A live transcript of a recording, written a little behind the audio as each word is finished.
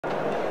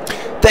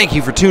Thank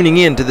you for tuning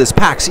in to this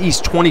PAX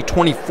East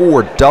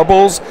 2024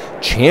 Doubles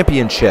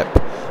Championship.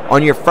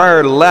 On your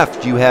far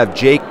left, you have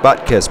Jake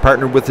Butkus,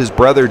 partnered with his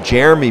brother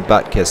Jeremy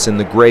Butkus in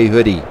the gray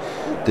hoodie.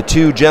 The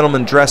two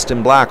gentlemen dressed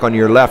in black on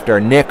your left are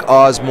Nick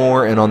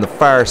Osmore, and on the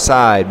far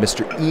side,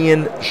 Mr.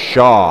 Ian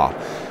Shaw.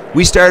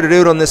 We started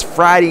out on this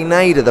Friday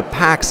night of the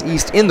PAX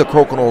East in the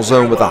Crokinole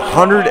Zone with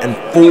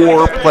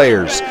 104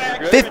 players,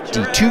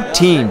 52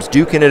 teams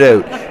duking it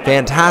out.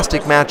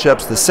 Fantastic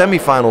matchups. The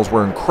semifinals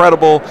were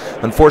incredible.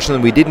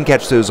 Unfortunately, we didn't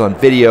catch those on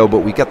video, but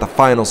we got the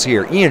finals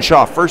here. Ian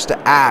Shaw, first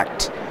to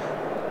act.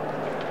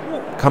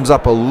 Comes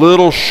up a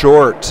little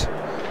short.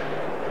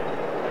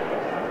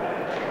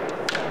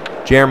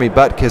 Jeremy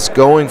Butkus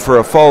going for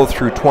a follow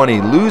through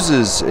 20.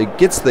 Loses, it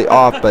gets the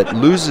off, but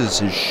loses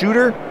his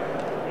shooter.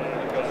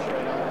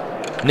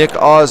 Nick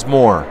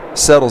Osmore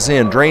settles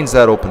in, drains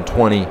that open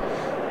 20.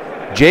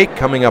 Jake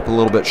coming up a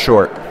little bit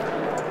short.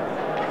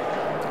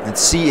 Let's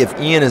see if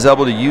Ian is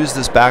able to use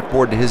this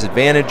backboard to his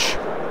advantage.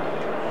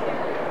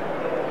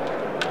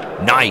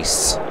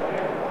 Nice.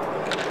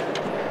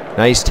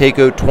 Nice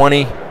takeout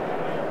 20.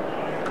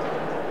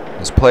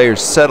 As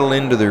players settle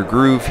into their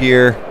groove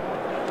here.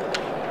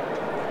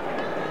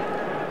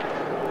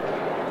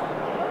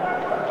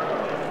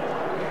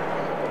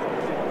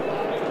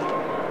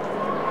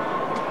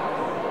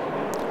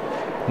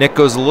 Nick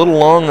goes a little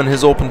long on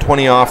his open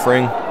 20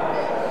 offering.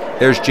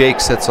 There's Jake,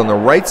 sits on the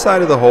right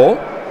side of the hole.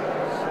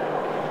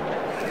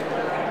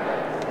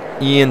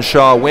 Ian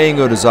Shaw weighing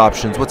out his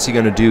options. What's he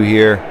going to do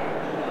here?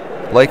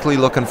 Likely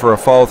looking for a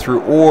follow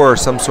through or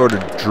some sort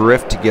of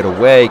drift to get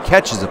away.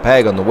 Catches a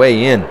peg on the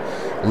way in,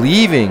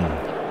 leaving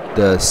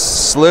the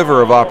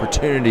sliver of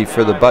opportunity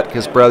for the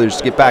Butkus brothers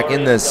to get back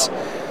in this.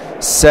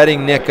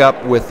 Setting Nick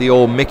up with the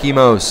old Mickey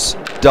Mouse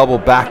double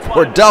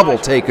backboard, double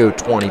takeout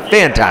 20.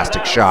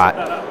 Fantastic shot.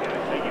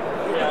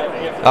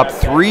 Up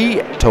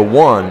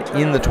 3-1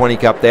 in the 20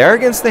 cup there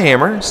against the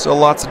hammer. Still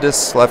lots of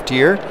discs left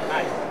here.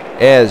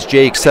 As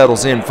Jake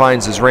settles in,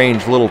 finds his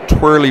range, little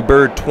twirly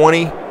bird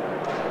 20.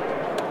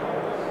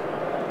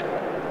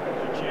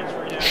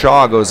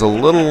 Shaw goes a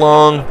little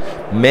long.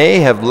 May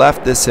have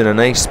left this in a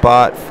nice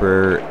spot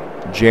for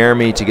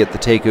Jeremy to get the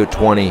takeout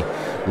 20.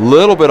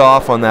 Little bit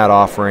off on that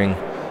offering.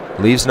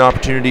 Leaves an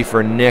opportunity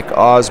for Nick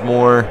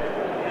Osmore.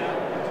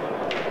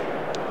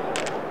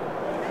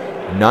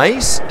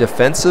 Nice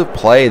defensive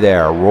play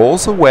there.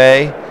 Rolls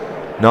away,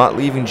 not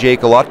leaving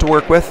Jake a lot to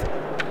work with.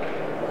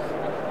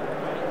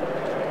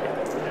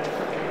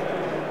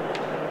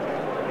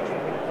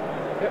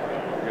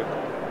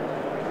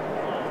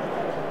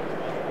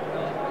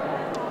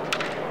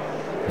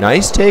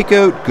 Nice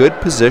takeout, good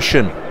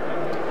position.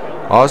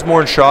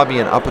 Osmore and Shaw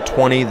being up a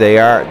 20. They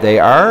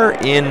are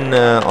in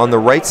on the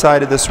right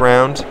side of this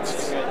round.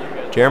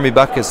 Jeremy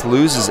Butkus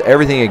loses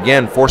everything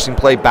again, forcing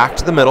play back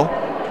to the middle.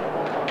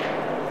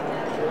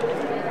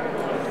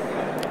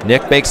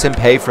 Nick makes him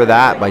pay for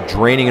that by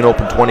draining an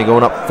open 20,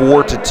 going up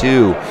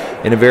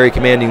 4-2 in a very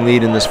commanding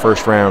lead in this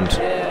first round.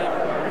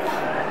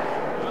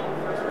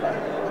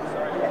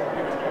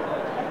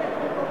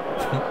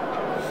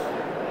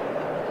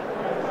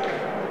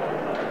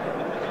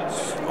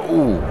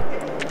 Ooh.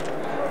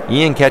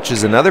 Ian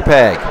catches another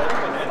peg.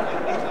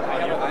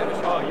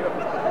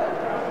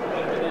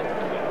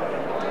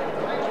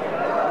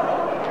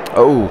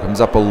 Oh,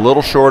 comes up a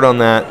little short on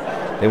that.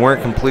 They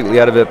weren't completely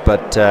out of it,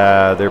 but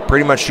they're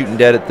pretty much shooting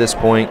dead at this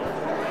point,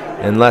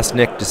 unless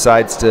Nick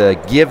decides to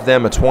give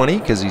them a 20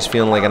 because he's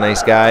feeling like a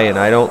nice guy, and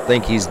I don't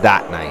think he's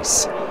that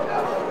nice.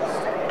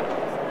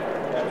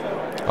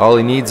 All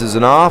he needs is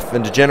an off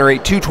and to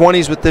generate two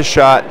 20s with this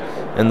shot,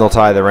 and they'll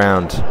tie the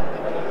round.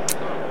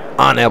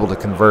 Unable to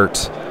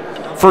convert.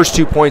 First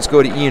 2 points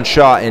go to Ian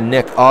Shaw and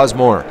Nick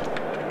Osmore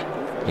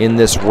in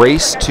this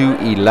race to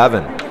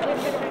 11.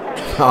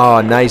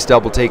 Oh, nice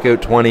double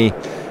takeout 20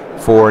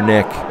 for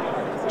Nick.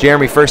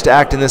 Jeremy first to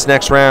act in this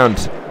next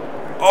round.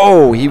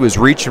 Oh, he was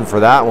reaching for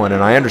that one,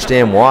 and I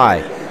understand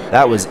why.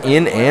 That was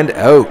in and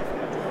out.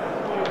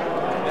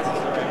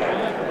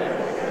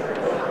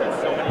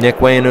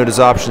 Nick weighing out his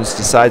options,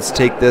 decides to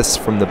take this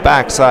from the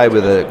backside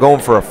with a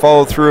going for a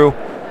follow through.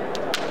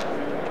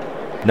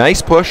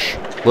 Nice push,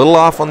 little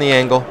off on the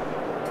angle.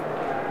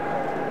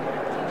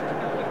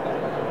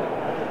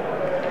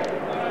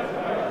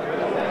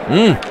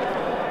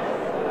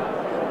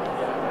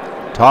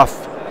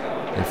 Tough.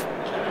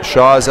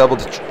 Shaw is able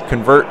to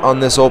convert on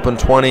this open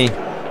 20,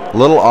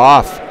 little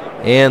off,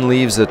 and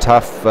leaves a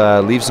tough,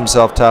 leaves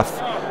himself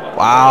tough.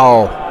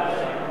 Wow.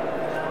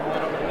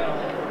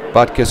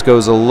 Butkus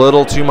goes a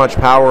little too much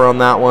power on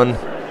that one.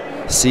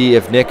 See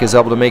if Nick is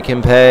able to make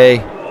him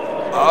pay.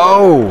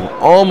 Oh,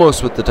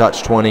 almost with the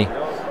touch 20.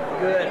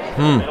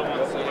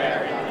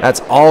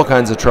 That's all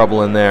kinds of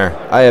trouble in there.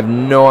 I have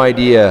no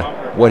idea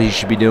what he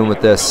should be doing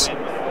with this.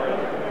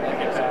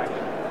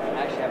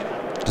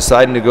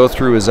 Deciding to go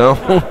through his own.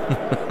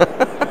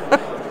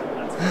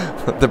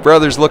 The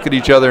brothers look at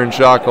each other in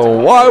shock,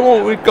 going, why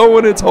won't we go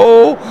in its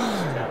hole?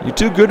 You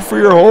too good for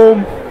your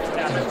home?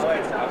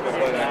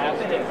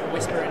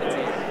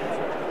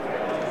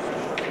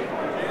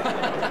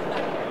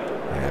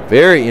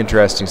 Very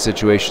interesting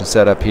situation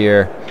set up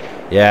here.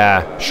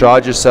 Yeah, Shaw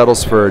just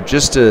settles for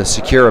just to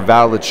secure a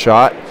valid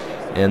shot,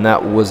 and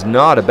that was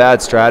not a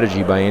bad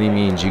strategy by any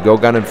means. You go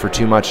gunning for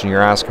too much and you're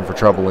asking for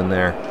trouble in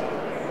there.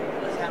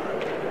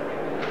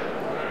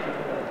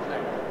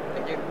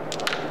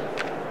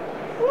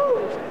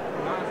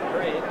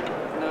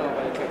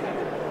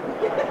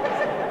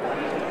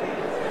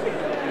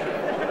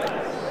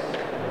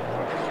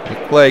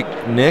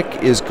 Like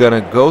Nick is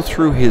gonna go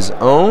through his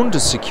own to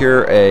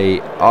secure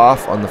a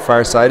off on the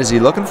far side. Is he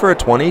looking for a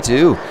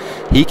 22?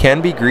 He can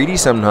be greedy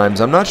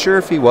sometimes. I'm not sure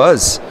if he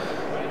was.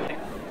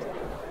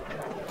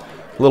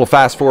 A little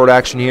fast forward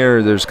action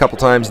here. There's a couple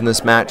times in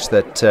this match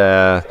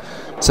that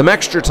some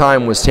extra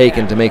time was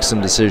taken to make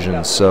some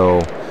decisions. So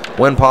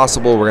when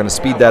possible, we're gonna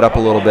speed that up a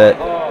little bit.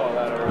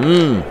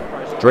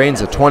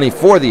 Drains a 20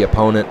 for the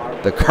opponent.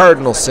 The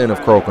cardinal sin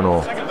of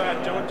Crokinole.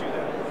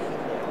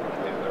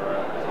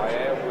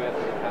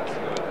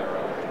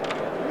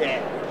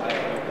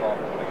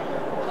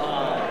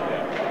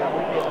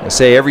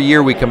 Say every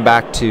year we come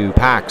back to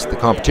PAX, the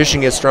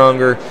competition gets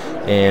stronger,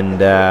 and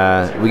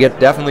we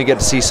definitely get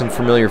to see some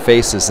familiar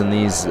faces, and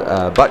these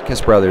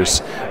Butkus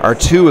brothers are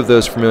two of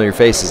those familiar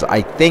faces.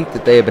 I think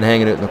that they have been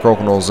hanging out in the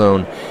Crokinole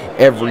zone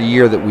every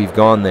year that we've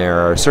gone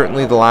there, or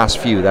certainly the last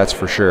few, that's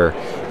for sure,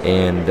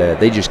 and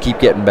they just keep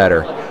getting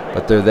better.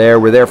 But they're there.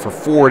 We're there for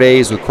 4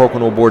 days with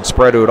Crokinole boards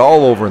spread out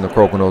all over in the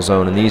Crokinole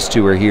zone, and these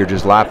two are here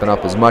just lapping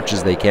up as much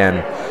as they can,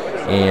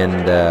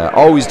 and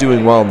always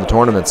doing well in the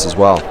tournaments as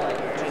well.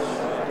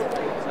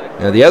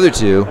 Now the other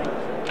two,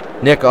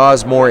 Nick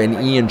Osmore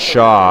and Ian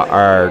Shaw,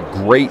 are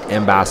great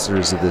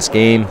ambassadors of this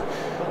game.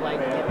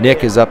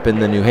 Nick is up in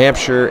the New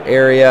Hampshire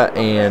area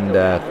and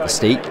the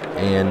state,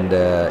 and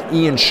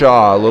Ian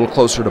Shaw a little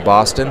closer to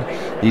Boston.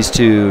 These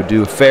two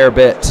do a fair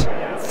bit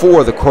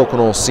for the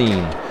Crokinole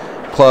scene.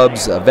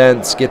 Clubs,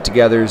 events,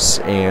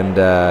 get-togethers, and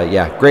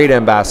yeah, great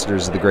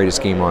ambassadors of the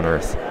greatest game on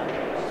earth.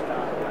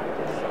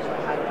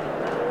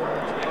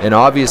 And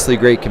obviously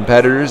great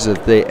competitors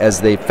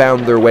as they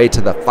found their way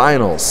to the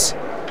finals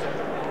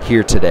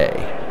here today.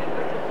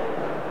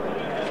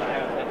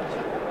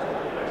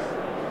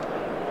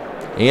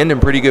 And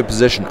in pretty good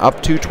position,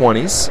 up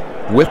 220s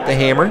with the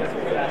hammer.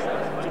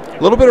 A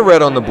little bit of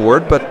red on the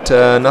board, but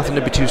nothing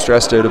to be too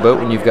stressed out about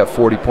when you've got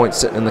 40 points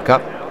sitting in the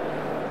cup.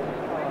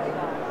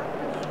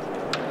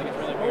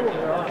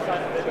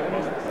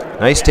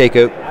 Nice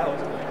takeout.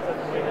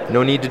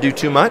 No need to do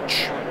too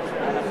much.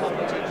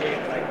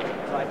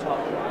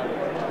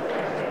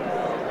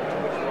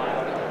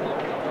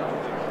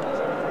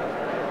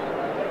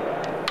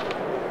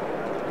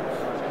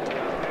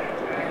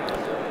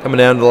 Coming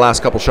down to the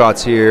last couple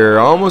shots here,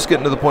 almost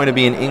getting to the point of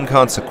being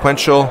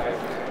inconsequential.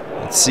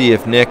 Let's see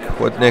if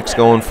what Nick's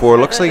going for.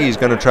 Looks like he's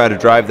going to try to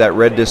drive that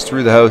red disc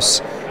through the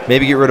house,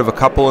 maybe get rid of a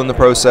couple in the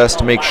process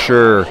to make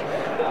sure.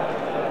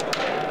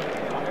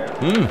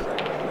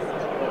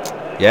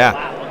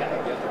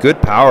 Yeah,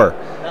 good power.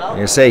 I'm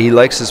going to say he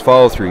likes his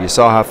follow through. You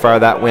saw how far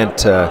that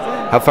went,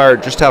 how far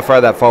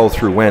that follow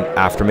through went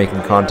after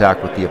making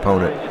contact with the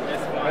opponent.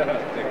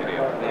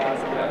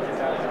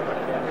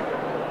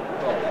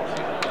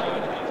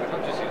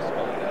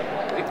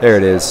 There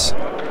it is.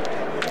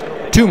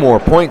 2 more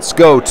points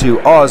go to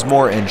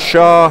Osmore and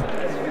Shaw.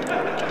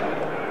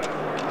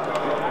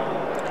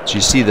 So you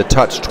see the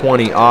touch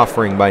 20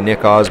 offering by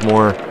Nick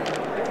Osmore.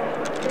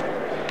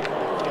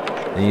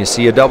 And you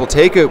see a double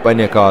takeout by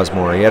Nick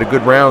Osmore. He had a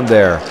good round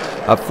there.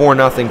 Up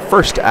 4-0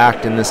 first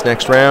act in this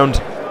next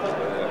round.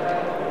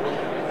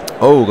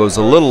 Oh, goes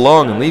a little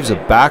long and leaves a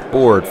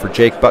backboard for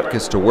Jake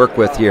Butkus to work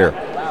with here.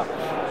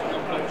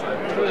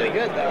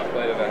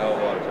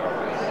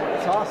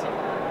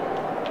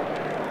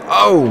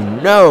 Oh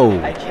no!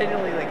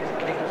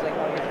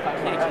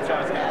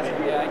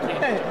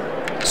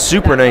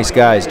 Super nice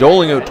guys,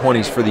 doling out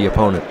 20s for the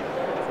opponent.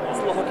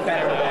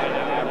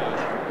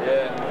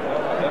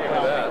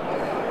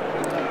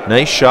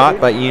 Nice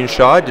shot by Ian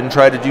Shaw. Didn't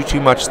try to do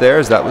too much there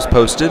as that was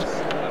posted.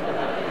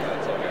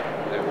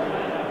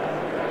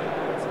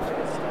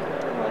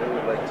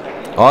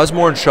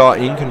 Osmore and Shaw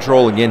in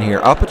control again here.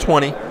 Up a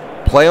 20.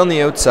 Play on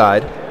the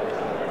outside.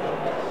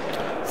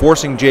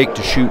 Forcing Jake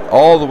to shoot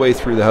all the way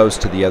through the house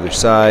to the other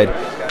side.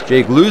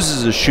 Jake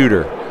loses a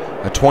shooter.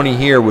 A 20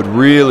 here would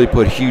really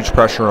put huge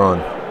pressure on.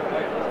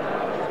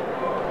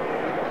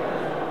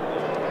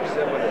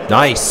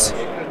 Nice.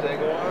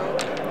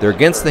 They're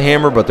against the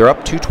hammer, but they're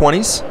up 2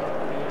 20s.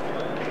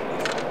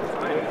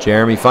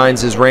 Jeremy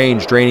finds his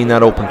range, draining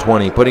that open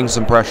 20, putting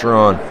some pressure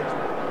on.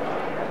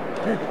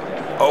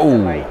 Oh,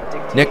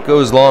 Nick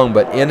goes long,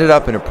 but ended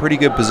up in a pretty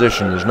good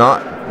position. There's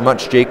not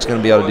much Jake's going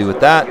to be able to do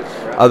with that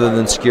other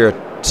than secure a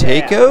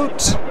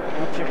takeout.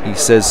 He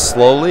says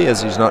slowly,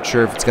 as he's not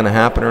sure if it's going to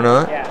happen or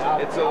not.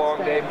 It's a long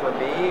day for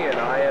me, and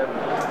I am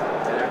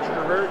an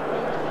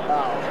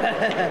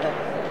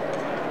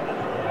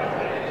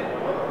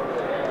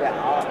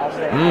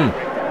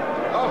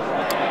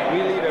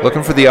extrovert.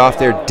 Looking for the off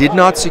there, did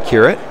not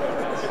secure it.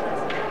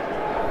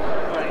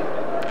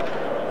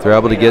 They're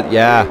able to get,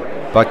 yeah,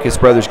 Butkus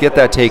brothers get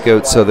that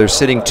takeout, so they're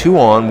sitting 2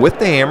 on with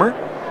the hammer.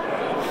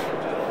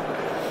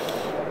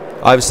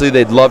 Obviously,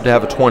 they'd love to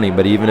have a 20,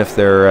 but even if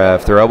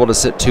they're able to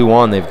sit 2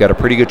 on, they've got a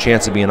pretty good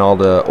chance of being able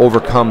to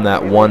overcome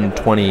that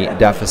 120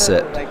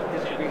 deficit.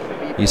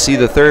 You see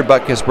the third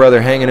Butkus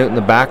brother hanging out in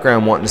the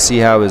background, wanting to see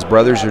how his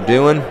brothers are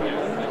doing.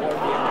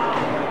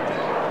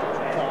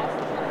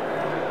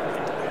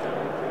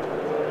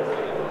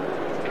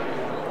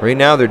 Right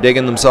now, they're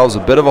digging themselves a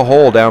bit of a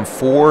hole, down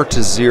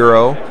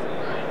 4-0,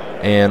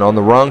 and on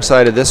the wrong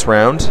side of this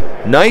round.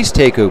 Nice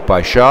takeout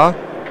by Shaw.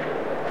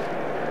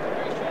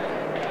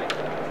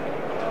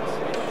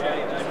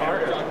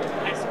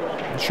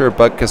 Sure,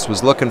 Butkus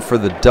was looking for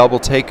the double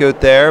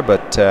takeout there,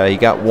 but he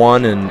got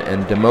one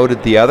and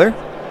demoted the other.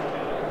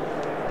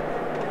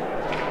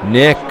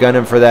 Nick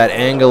gunning for that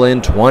angle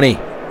in 20.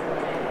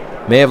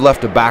 May have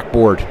left a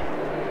backboard.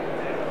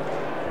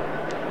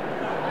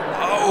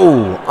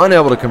 Oh,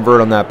 unable to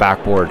convert on that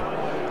backboard.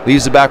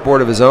 Leaves the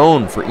backboard of his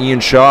own for Ian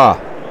Shaw.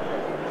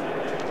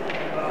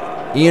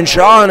 Ian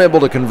Shaw unable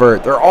to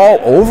convert. They're all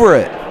over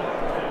it.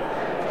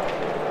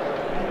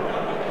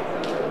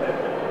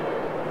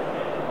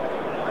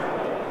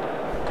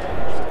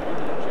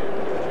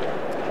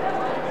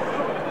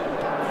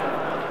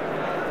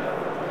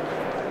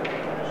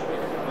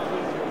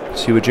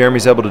 See what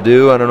Jeremy's able to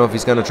do. I don't know if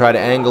he's going to try to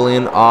angle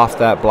in off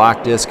that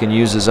black disc and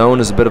use his own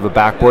as a bit of a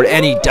backboard,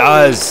 and he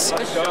does.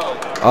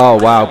 Oh,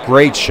 wow,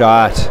 great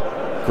shot.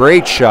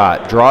 Great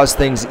shot. Draws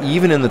things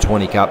even in the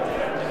 20 cup.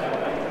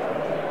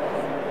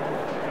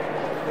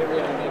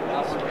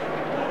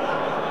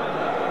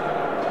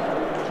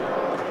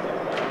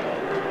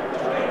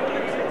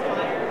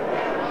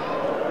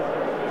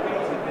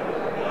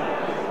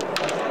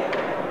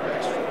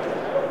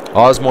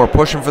 Osmore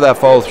pushing for that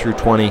follow through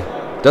 20.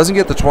 Doesn't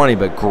get the 20,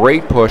 but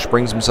great push.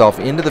 Brings himself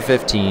into the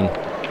 15.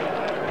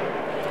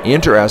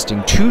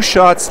 Interesting. 2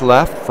 shots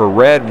left for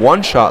red,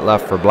 1 shot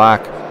left for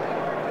black.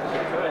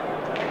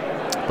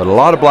 But a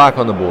lot of black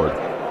on the board.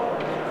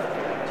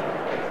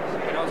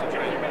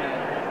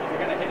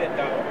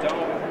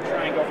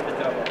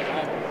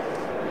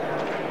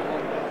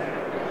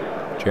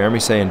 Jeremy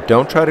saying,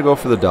 don't try to go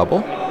for the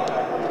double.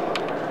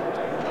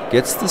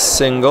 Gets the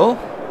single.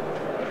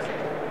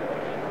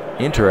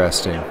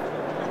 Interesting.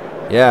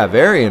 Yeah,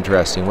 very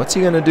interesting. What's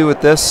he going to do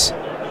with this?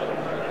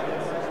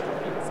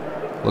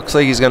 Looks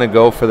like he's going to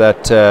go for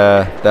that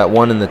that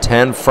 1 in the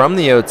 10 from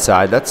the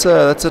outside. That's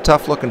a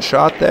tough looking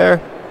shot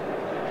there.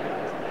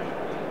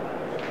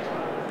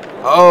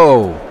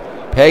 Oh,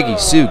 Peggy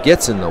Sue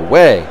gets in the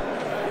way.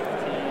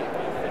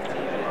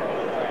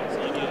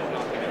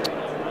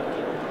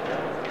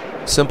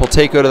 Simple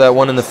takeout of that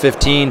 1 in the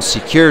 15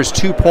 secures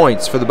 2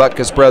 points for the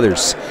Butkus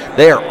brothers.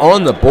 They are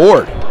on the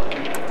board.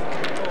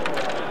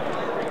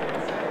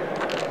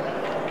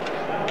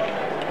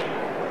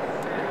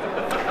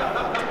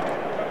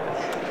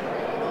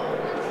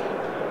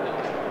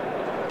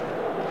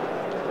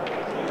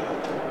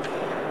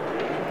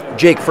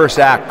 Jake, first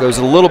act, goes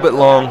a little bit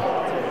long.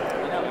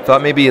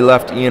 Thought maybe he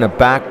left Ian a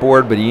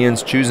backboard, but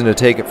Ian's choosing to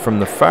take it from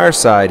the far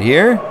side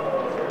here.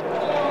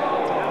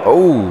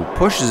 Oh,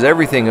 pushes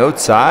everything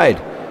outside.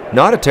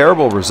 Not a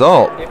terrible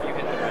result.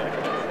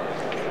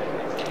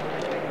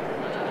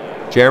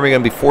 Jeremy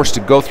going to be forced to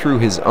go through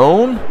his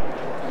own.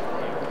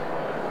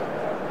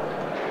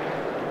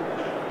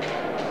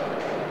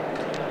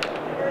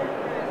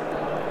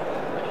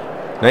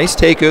 Nice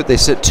takeout. They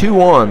sit 2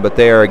 on, but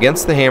they are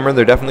against the hammer.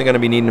 They're definitely going to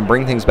be needing to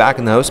bring things back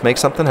in the house, make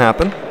something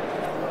happen.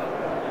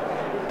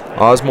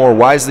 Osmore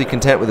wisely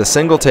content with a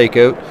single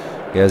takeout,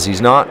 as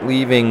he's not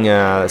leaving.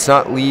 It's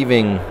not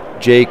leaving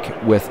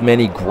Jake with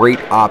many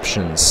great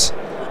options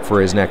for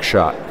his next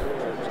shot.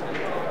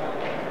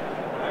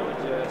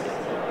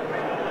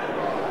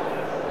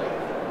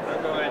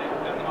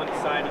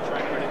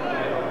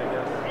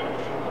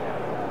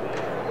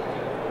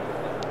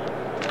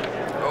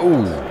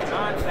 Oh.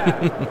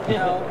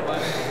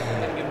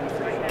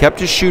 Kept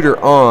his shooter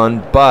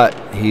on, but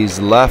he's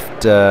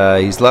left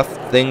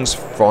things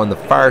on the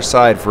far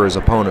side for his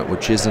opponent,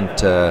 which isn't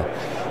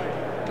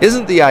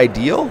the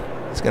ideal.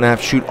 He's going to have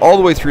to shoot all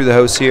the way through the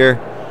house here.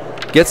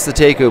 Gets the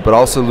takeout, but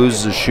also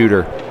loses his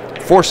shooter.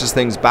 Forces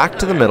things back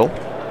to the middle.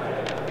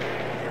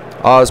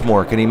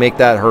 Osmore, can he make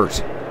that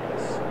hurt?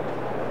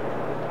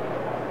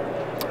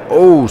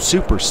 Oh,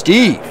 Super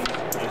Steve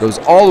goes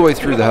all the way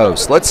through the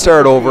house. Let's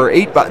start over.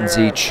 8 buttons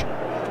each.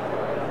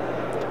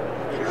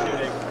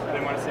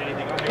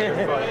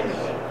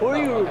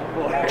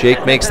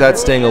 Jake makes that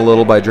sting a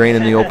little by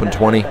draining the open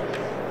 20.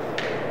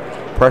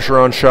 Pressure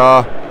on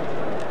Shaw.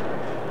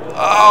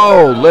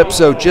 Oh,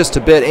 lips out just a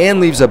bit and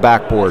leaves a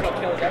backboard.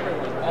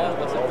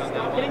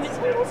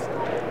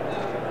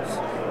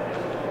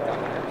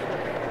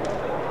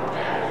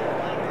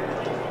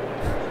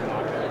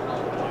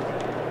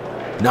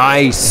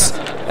 Nice.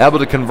 Able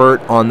to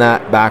convert on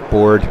that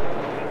backboard.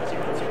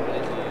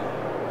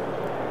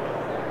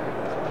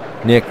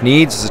 Nick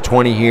needs a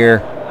 20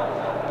 here.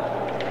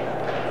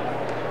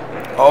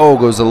 Oh,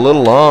 goes a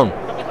little long.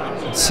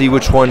 Let's see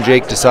which one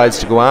Jake decides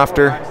to go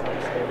after.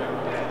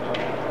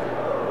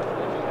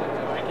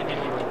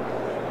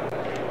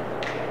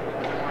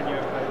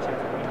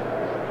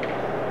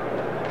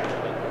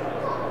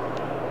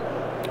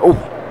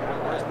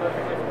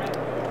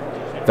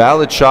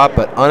 Valid shot,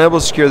 but unable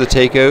to secure the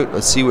takeout.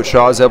 Let's see what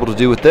Shaw is able to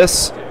do with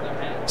this.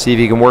 See if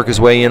he can work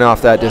his way in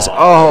off that disc.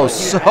 Oh,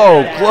 so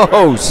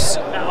close.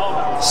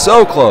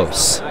 So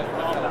close.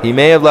 He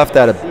may have left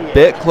that a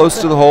bit close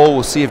to the hole.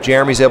 We'll see if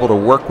Jeremy's able to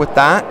work with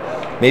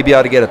that. Maybe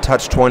ought to get a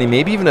touch 20,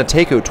 maybe even a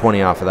takeout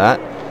 20 off of that.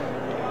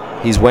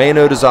 He's weighing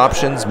out his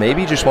options.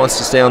 Maybe he just wants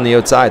to stay on the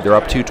outside. They're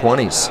up 2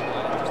 20s.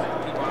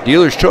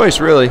 Dealer's choice,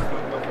 really.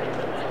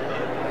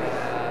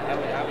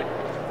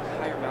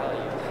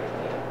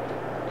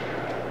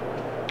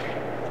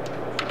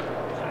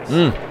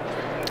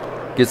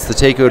 Gets the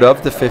takeout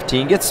of the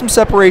 15. Gets some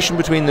separation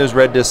between those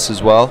red discs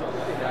as well.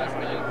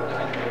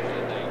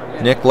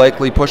 Nick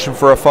likely pushing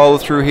for a follow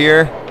through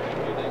here.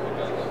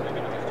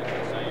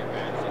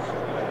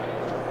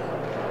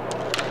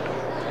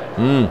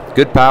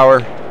 Good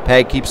power.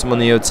 Peg keeps him on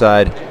the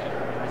outside.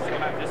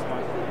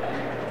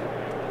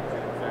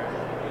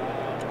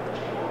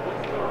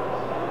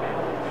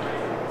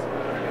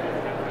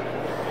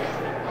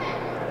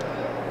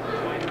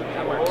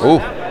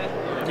 Oh,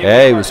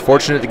 yeah, he was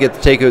fortunate to get the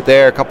takeout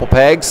there. A couple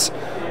pegs.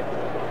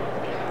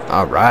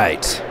 All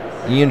right.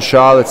 Ian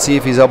Shaw, let's see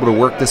if he's able to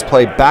work this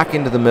play back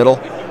into the middle.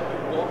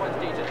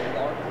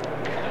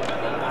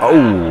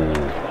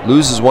 Oh,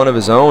 loses one of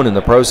his own in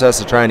the process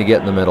of trying to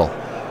get in the middle.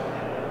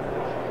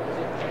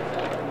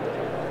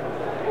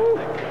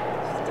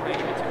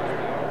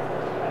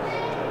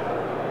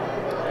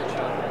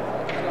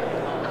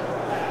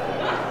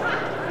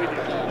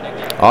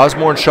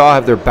 Osmore and Shaw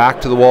have their back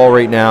to the wall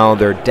right now.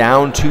 They're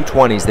down 2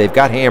 20s. They've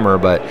got hammer,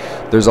 but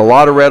there's a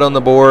lot of red on the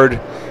board,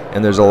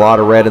 and there's a lot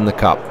of red in the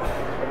cup.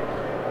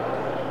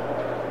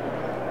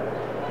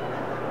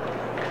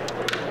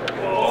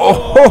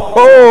 Oh,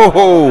 ho,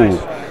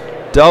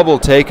 ho. Double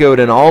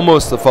takeout and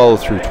almost the follow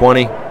through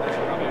 20.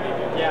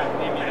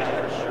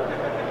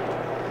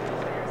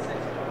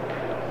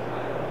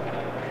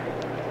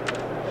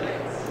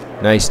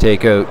 Nice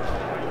takeout.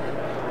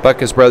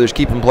 Butkus brothers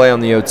keeping play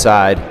on the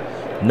outside.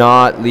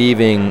 Not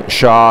leaving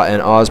Shaw and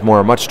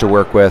Osmore much to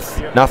work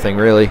with. Nothing,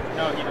 really.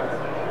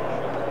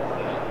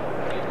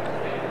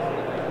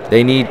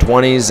 They need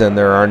 20s, and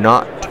there are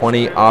not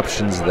 20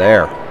 options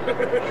there.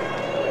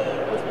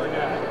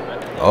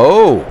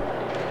 Oh,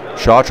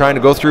 Shaw trying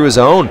to go through his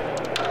own.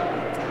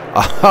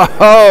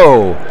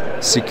 Oh,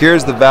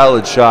 secures the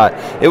valid shot.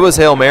 It was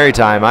Hail Mary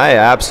time. I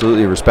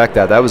absolutely respect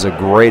that. That was a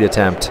great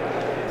attempt.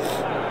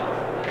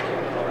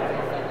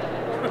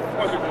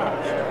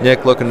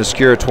 Nick looking to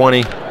secure a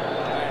 20.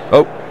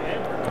 Oh,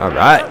 all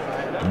right.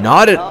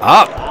 Knotted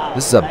up.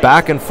 This is a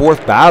back and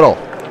forth battle.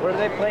 What are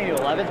they playing,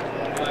 11?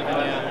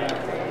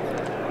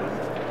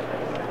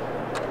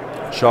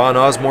 Shaw and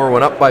Osmore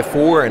went up by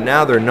 4, and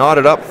now they're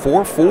knotted up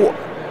 4-4.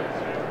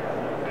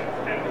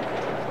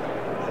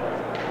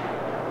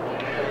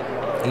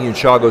 Ian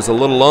Shaw goes a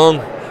little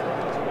long.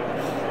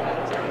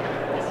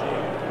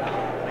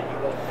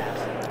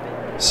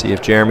 See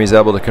if Jeremy's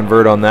able to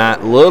convert on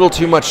that. A little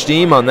too much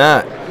steam on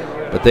that,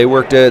 but they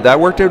worked it. That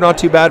worked out not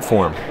too bad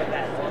for him.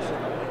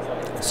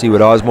 See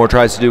what Osmore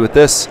tries to do with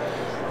this.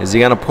 Is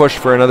he going to push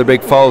for another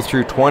big follow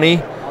through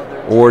 20,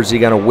 or is he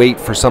going to wait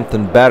for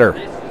something better?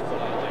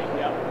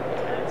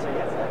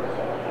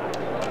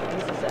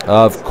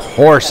 Of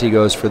course he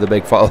goes for the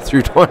big follow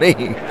through 20.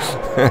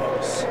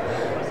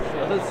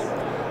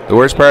 The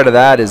worst part of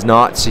that is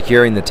not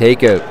securing the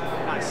takeout.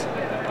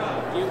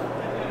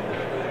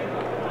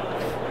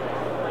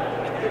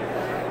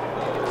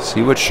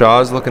 See what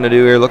Shaw's looking to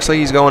do here. Looks like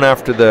he's going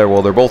after the,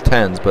 well, they're both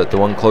 10s, but the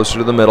one closer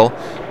to the middle.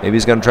 Maybe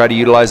he's going to try to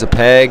utilize a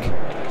peg.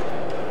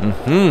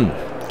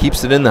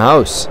 Keeps it in the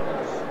house.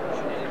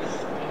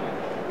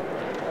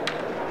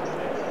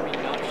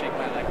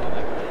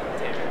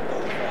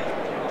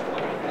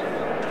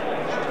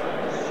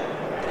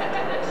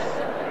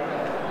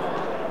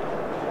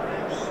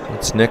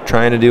 What's Nick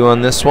trying to do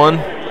on this one?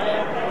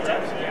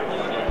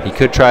 He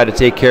could try to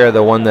take care of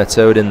the one that's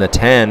out in the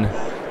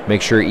 10.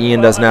 Make sure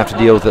Ian doesn't have to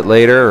deal with it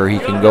later, or he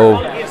can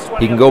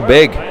go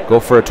big. Go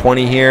for a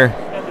 20 here.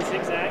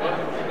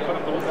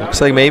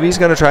 Looks like maybe he's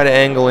going to try to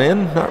angle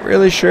in. Not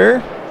really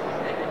sure.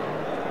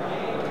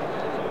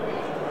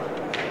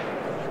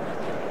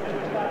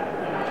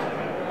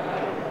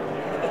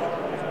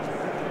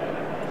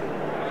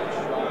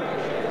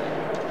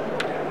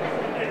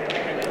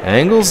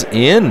 Angles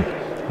in.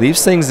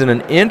 Leaves things in an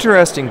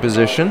interesting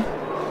position.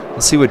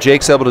 Let's see what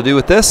Jake's able to do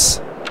with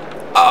this.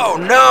 Oh,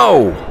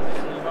 no!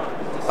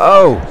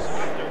 Oh.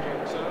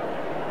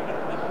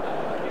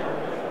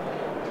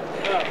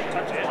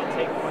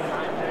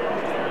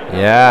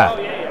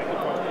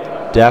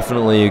 Yeah.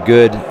 Definitely a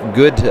good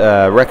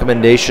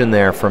recommendation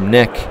there from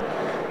Nick.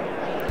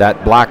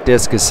 That black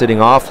disc is sitting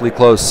awfully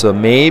close, so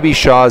maybe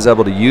Shaw is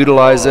able to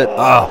utilize it.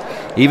 Oh,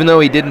 even though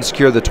he didn't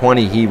secure the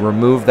 20, he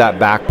removed that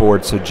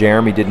backboard so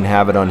Jeremy didn't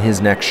have it on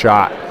his next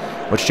shot.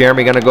 What's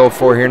Jeremy going to go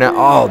for here now?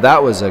 Oh,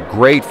 that was a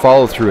great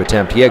follow-through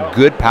attempt. He had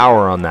good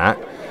power on that.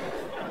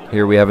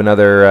 Here we have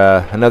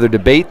another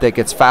debate that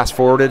gets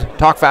fast-forwarded.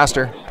 Talk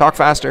faster. Talk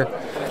faster.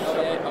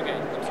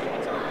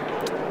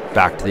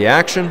 Back to the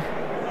action.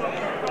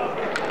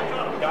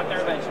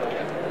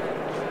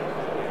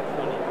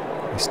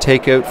 Nice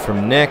takeout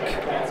from Nick.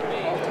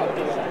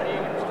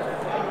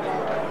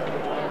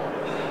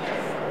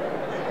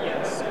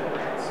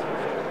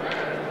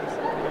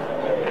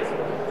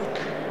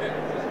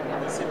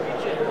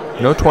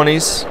 No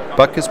 20s.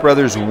 Butkus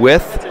brothers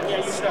with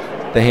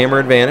the hammer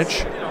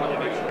advantage.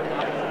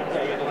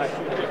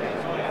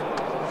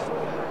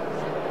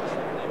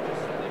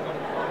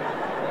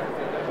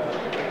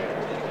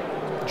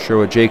 Not sure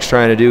what Jake's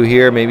trying to do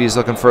here. Maybe he's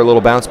looking for a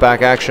little bounce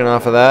back action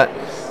off of that.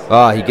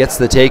 He gets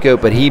the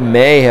takeout, but he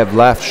may have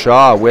left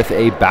Shaw with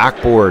a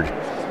backboard.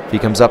 If he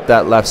comes up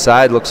that left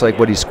side, looks like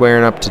what he's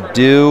squaring up to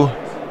do.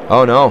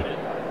 Oh no.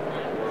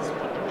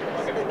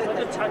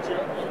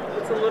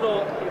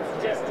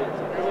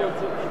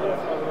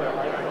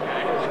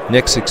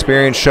 Nick's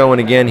experience showing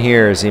again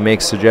here as he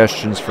makes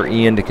suggestions for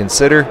Ian to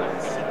consider.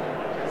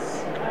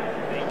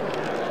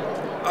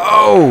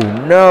 Oh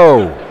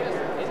no!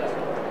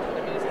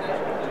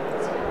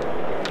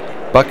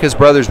 Butkus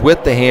brothers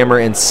with the hammer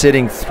and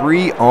sitting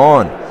 3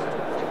 on.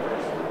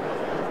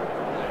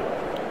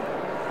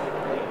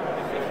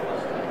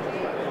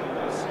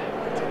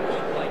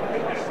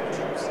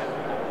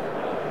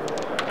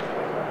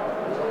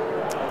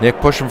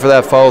 Nick pushing for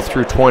that follow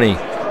through 20.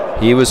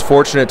 He was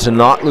fortunate to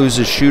not lose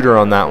his shooter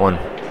on that one.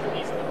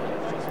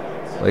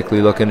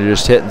 Likely looking to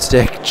just hit and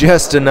stick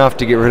just enough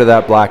to get rid of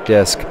that black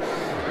disc.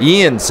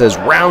 Ian says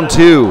round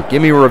 2.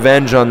 Give me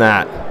revenge on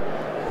that.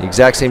 The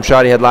exact same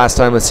shot he had last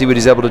time. Let's see what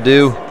he's able to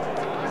do.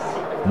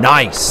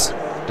 Nice.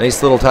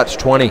 Nice little touch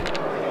 20.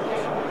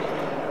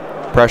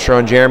 Pressure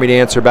on Jeremy to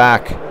answer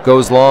back.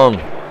 Goes long.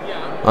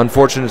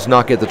 Unfortunate to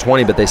not get the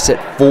 20, but they sit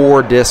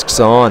 4 discs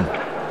on.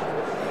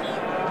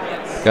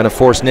 Gonna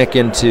force Nick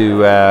into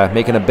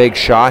making a big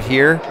shot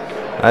here.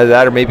 Either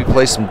that or maybe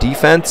play some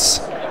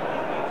defense.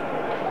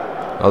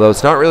 Although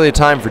it's not really a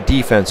time for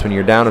defense when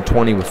you're down to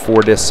 20 with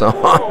 4 discs on.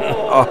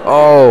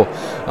 Oh,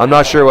 I'm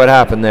not sure what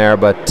happened there,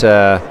 but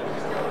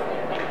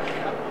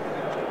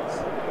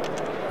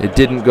it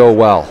didn't go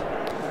well.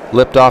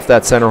 Lipped off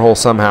that center hole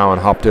somehow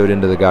and hopped out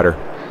into the gutter.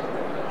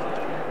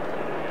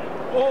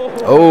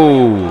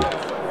 Oh,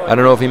 I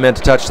don't know if he meant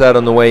to touch that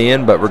on the way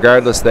in, but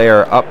regardless, they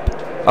are up.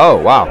 Oh,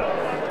 wow.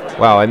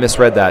 Wow, I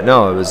misread that.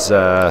 No, it was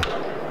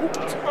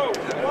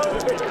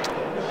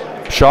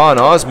Shaw and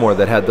Osmore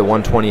that had the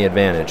 120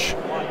 advantage.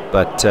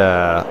 But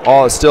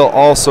still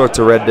all sorts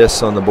of red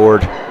discs on the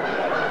board.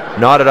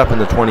 Knotted up in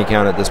the 20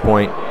 count at this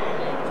point.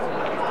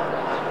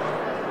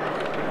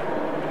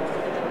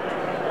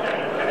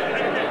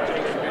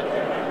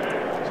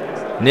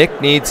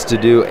 Nick needs to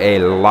do a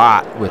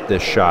lot with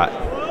this shot.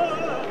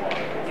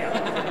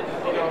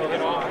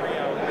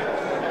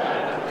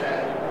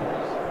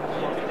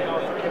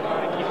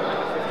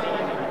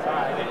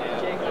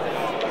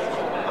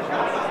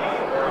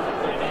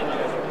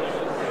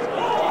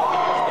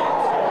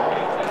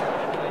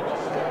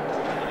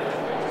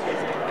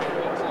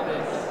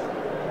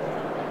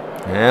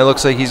 Yeah, it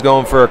looks like he's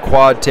going for a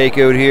quad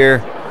takeout here.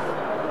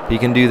 He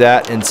can do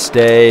that and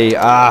stay.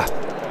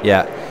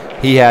 Yeah,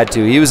 he had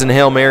to. He was in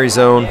Hail Mary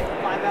zone.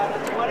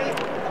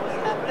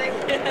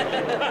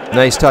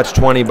 Nice touch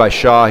 20 by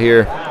Shaw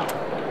here.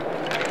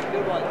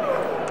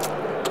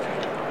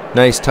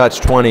 Nice touch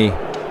 20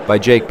 by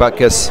Jake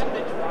Butkus.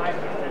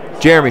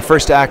 Jeremy,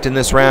 first act in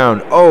this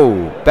round.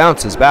 Oh,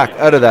 bounces back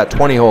out of that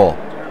 20 hole.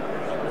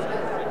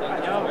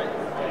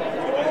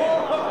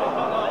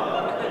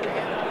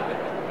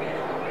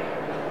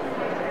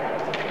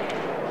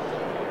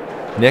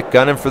 Nick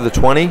gunning for the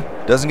 20,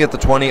 doesn't get the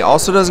 20,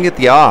 also doesn't get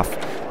the off.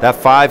 That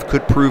 5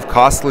 could prove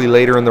costly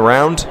later in the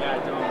round.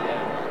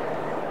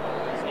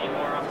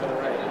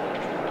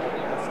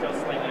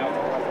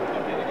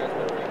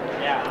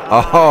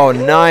 Oh,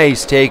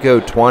 nice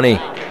takeout 20.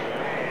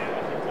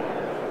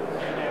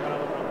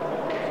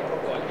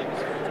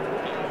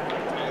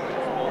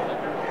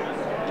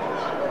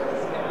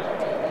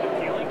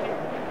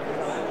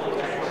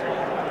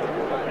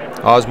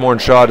 Osmore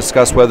and Shaw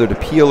discuss whether to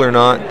peel or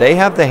not. They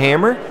have the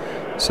hammer.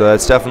 So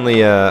that's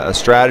definitely a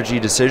strategy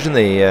decision.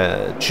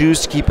 They choose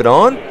to keep it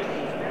on.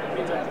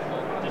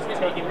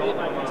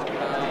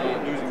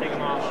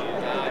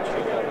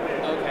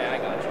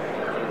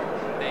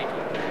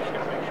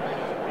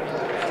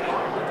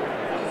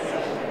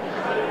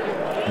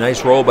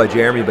 Nice roll by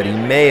Jeremy, but he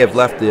may have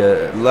left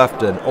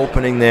an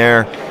opening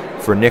there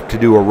for Nick to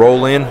do a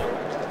roll in.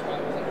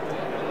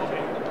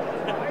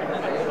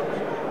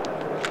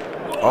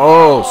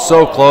 Oh,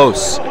 so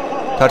close.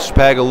 Touched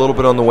peg a little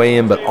bit on the way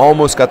in, but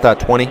almost got that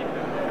 20.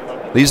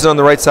 Leaves it on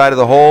the right side of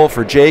the hole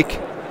for Jake.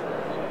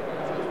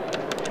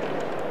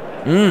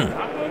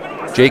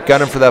 Jake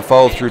got him for that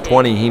follow through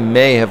 20. He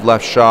may have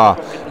left Shaw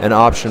an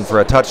option for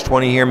a touch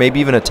 20 here, maybe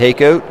even a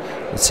takeout.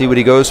 Let's see what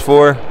he goes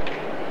for.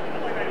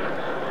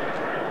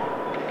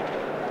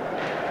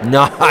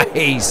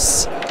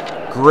 Nice.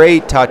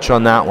 Great touch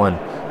on that one.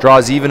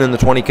 Draws even in the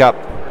 20 cup.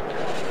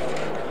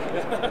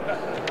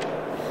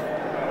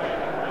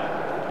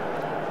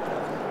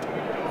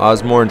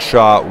 Osmore and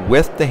Shaw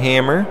with the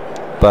hammer,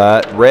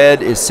 but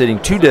red is sitting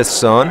 2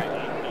 discs on.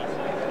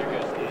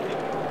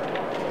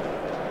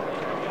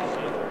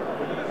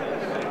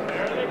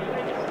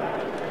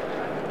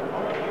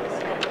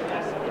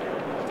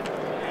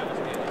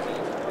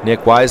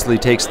 Nick wisely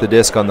takes the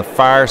disc on the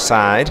far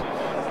side,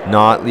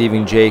 not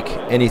leaving Jake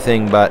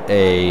anything but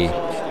a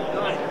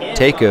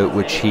takeout,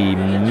 which he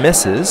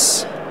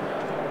misses.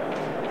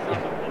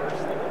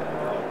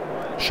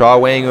 Shaw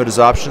weighing out his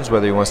options,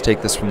 whether he wants to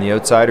take this from the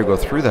outside or go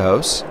through the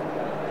house.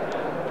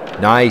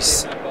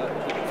 Nice.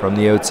 From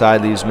the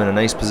outside, leaves him in a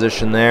nice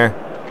position there.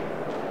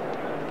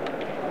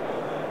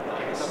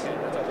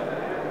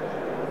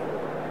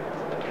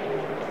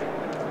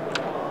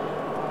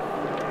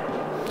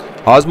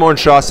 Osmore and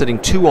Shaw sitting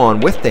 2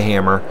 on with the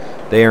hammer.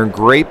 They are in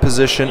great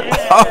position.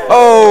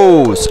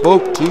 Oh,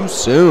 spoke too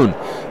soon.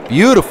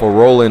 Beautiful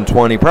roll in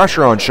 20.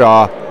 Pressure on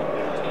Shaw.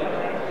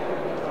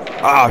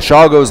 Ah,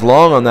 Shaw goes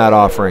long on that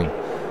offering.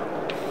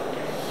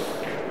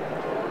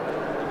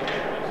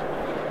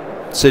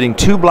 Sitting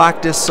 2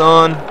 black discs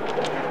on.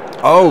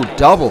 Oh,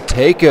 double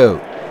takeout.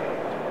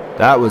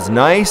 That was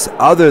nice,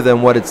 other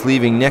than what it's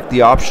leaving Nick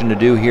the option to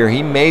do here.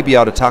 He may be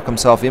able to tuck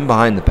himself in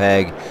behind the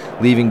peg,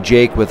 leaving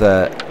Jake with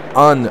a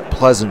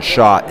unpleasant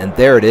shot, and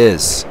there it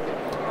is.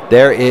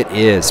 There it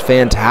is.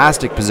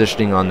 Fantastic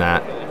positioning on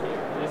that.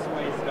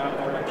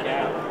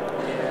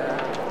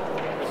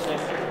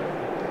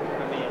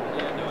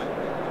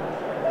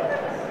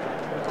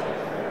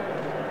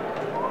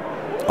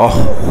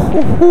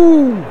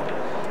 Oh,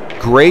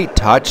 great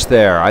touch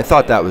there. I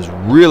thought that was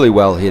really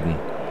well hidden.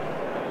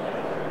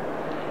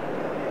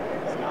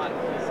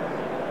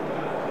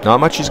 Not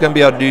much he's going to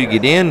be able to do to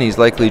get in. He's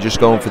likely just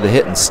going for the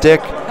hit and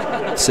stick.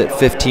 Sit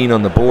 15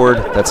 on the board.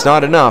 That's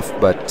not enough,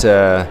 but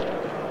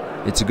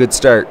it's a good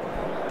start.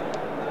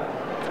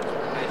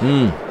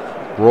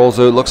 Rolls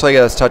out. Looks like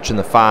that's touching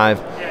the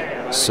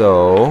 5.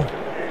 So,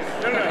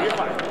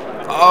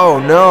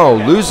 oh no,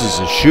 loses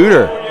a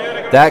shooter.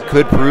 That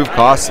could prove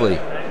costly.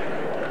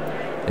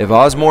 If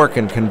Osmore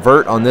can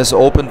convert on this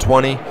open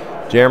 20,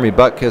 Jeremy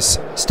Butkus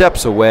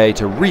steps away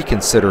to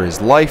reconsider his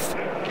life.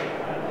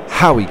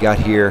 How he got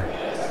here.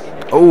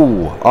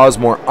 Oh,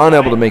 Osmore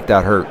unable to make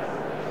that hurt.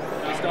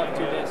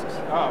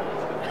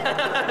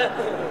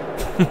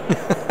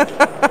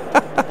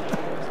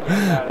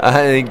 I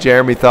think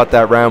Jeremy thought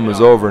that round was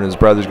over, and his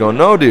brother's going,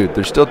 no, dude,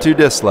 there's still 2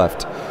 discs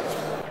left.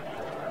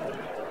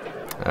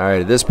 All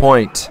right, at this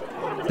point,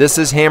 this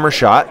is hammer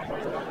shot.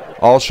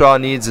 All Shaw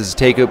needs is a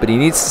takeout, but he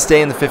needs to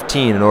stay in the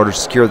 15 in order to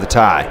secure the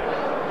tie.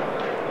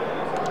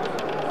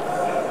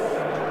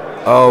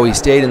 Oh, he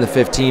stayed in the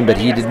 15, but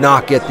he did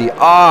not get the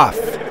off.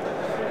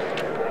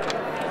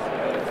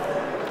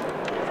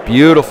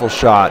 Beautiful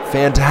shot.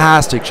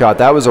 Fantastic shot.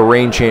 That was a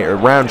round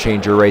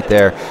changer right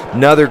there.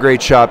 Another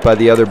great shot by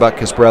the other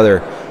Butkus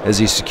brother as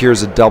he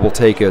secures a double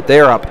takeout. They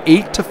are up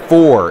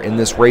 8-4 in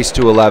this race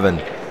to 11.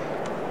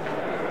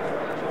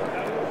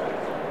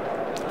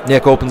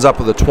 Nick opens up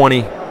with a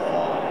 20.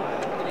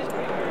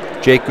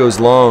 Jake goes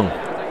long.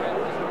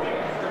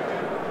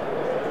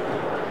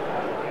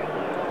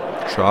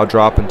 Shaw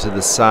dropping to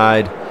the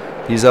side.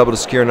 He's able to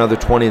secure another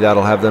 20.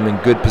 That'll have them in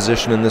good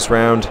position in this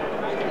round.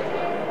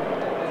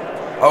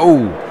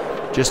 Oh,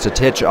 just a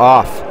titch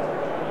off.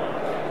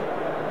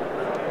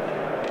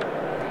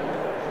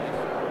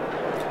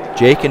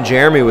 Jake and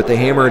Jeremy with the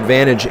hammer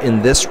advantage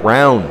in this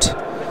round.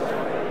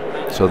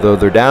 So though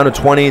they're down to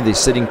 20, they're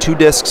sitting 2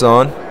 discs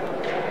on.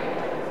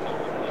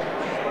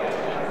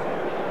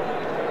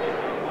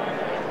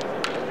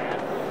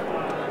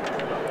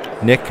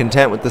 Nick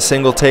content with the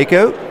single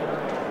takeout.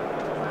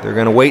 They're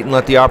going to wait and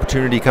let the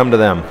opportunity come to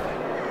them.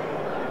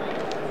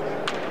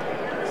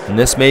 And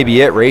this may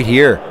be it right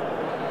here.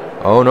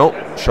 Oh no,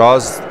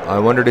 Shaw's, I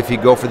wondered if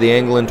he'd go for the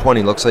angle in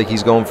 20. Looks like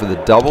he's going for the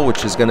double,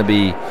 which is going to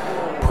be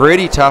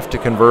pretty tough to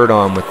convert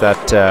on with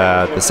that.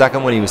 The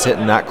second one he was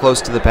hitting that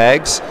close to the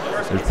pegs.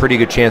 There's a pretty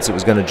good chance it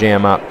was going to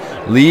jam up.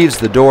 Leaves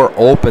the door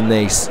open.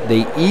 They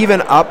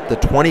even up the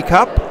 20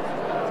 cup.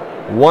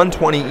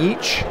 120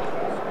 each.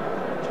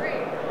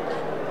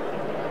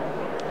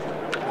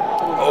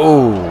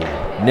 Oh,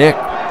 Nick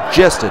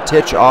just a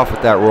titch off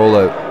with that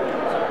rollout.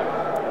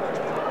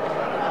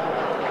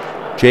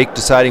 Jake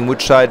deciding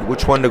which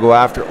one to go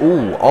after.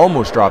 Ooh,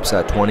 almost drops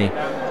that 20.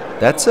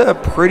 That's a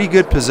pretty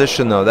good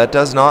position, though. That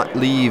does not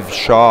leave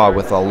Shaw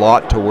with a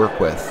lot to work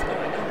with.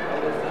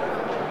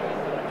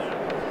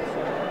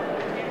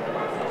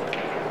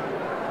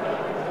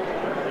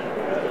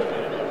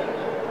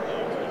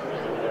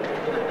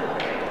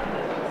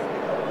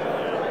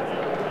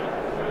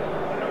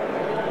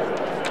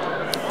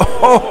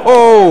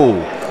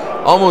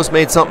 Oh, almost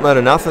made something out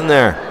of nothing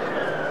there.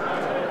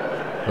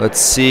 Let's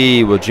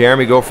see, will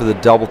Jeremy go for the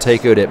double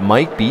takeout? It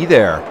might be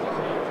there.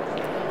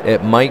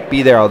 It might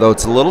be there, although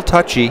it's a little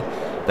touchy.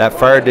 That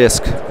fire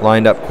disc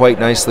lined up quite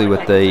nicely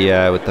with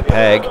the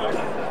peg.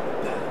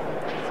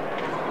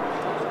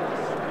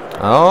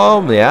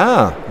 Oh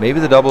yeah, maybe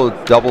the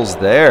double's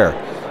there.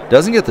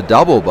 Doesn't get the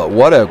double, but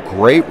what a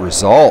great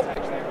result.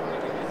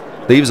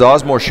 Leaves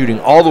Osmore shooting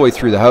all the way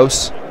through the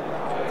house.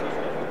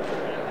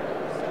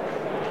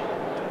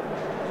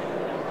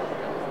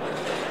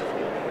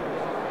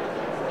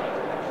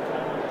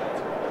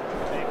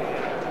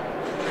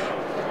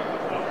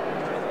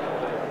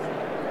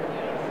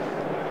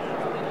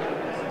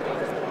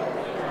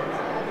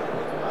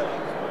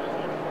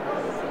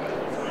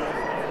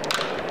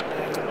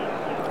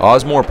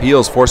 Osmore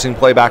peels, forcing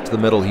play back to the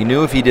middle. He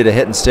knew if he did a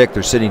hit and stick,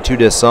 they're sitting 2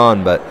 discs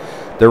on, but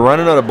they're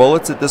running out of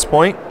bullets at this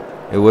point.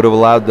 It would have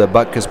allowed the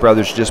Butkus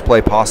brothers to just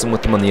play possum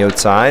with them on the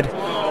outside.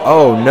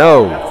 Oh,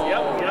 no.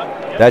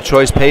 That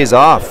choice pays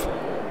off.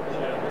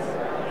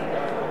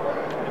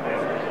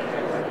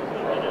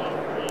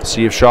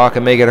 See if Shaw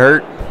can make it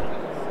hurt.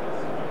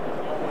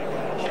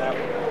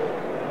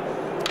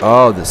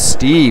 Oh, the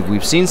Steve.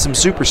 We've seen some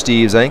Super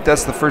Steves. I think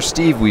that's the first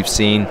Steve we've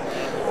seen.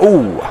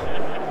 Oh,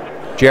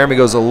 Jeremy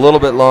goes a little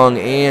bit long,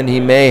 and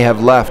he may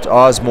have left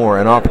Osmore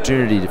an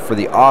opportunity for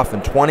the off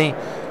and 20.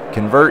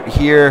 Convert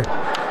here.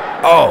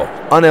 Oh,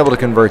 unable to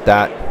convert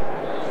that.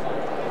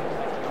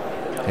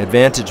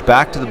 Advantage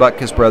back to the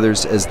Butkus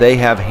brothers as they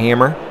have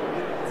hammer.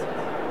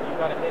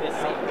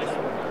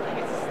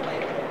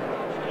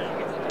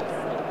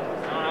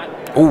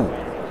 Oh,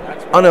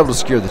 unable to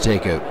secure the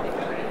takeout.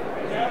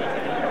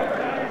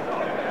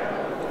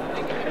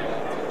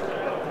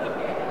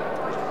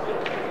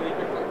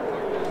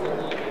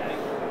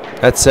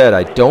 That said,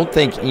 I don't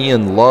think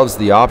Ian loves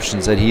the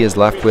options that he is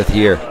left with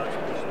here.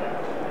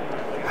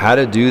 How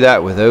to do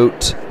that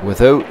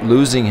without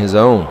losing his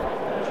own.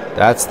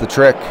 That's the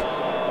trick.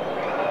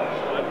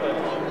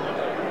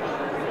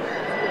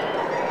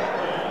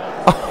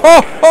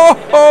 Oh, ho,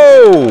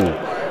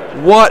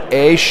 ho! What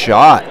a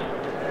shot.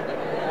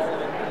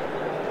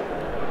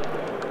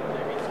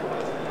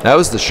 That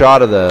was the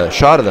shot of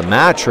the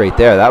match right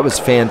there. That was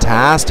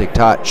fantastic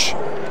touch.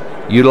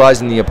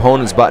 Utilizing the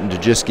opponent's button to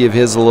just give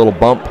his a little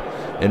bump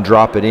and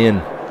drop it in.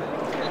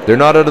 They're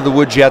not out of the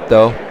woods yet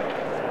though.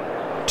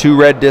 2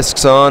 red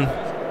discs on.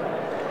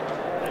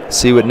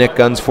 See what Nick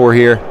guns for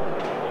here.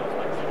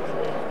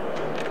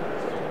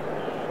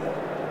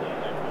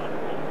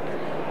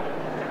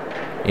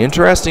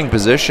 Interesting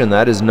position.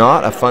 That is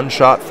not a fun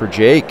shot for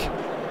Jake.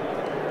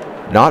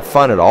 Not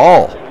fun at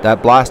all.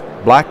 That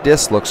black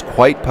disc looks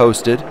quite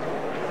posted.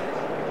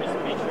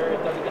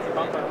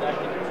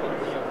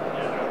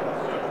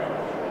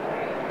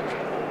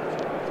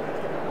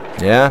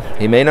 Yeah,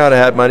 he may not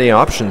have had many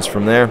options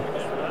from there.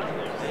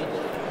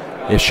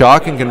 If Shaw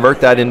can convert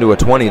that into a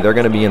 20, they're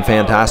going to be in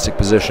fantastic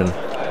position.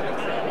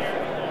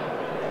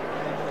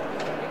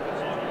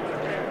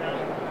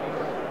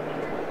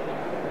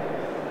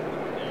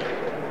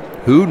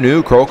 Who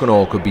knew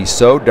Crokinole could be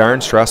so darn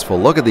stressful?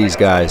 Look at these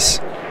guys.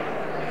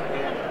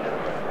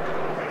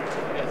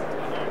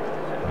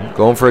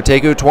 Going for a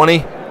takeout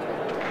 20.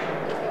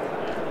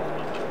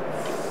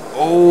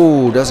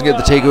 Oh, doesn't get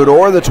the takeout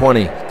or the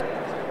 20.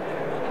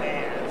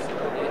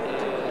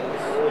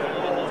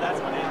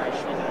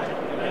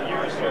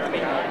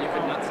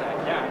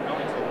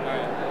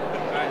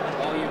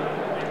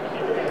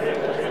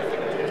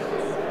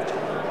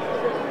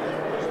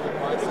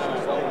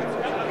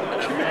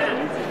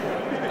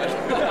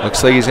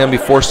 Looks like he's going to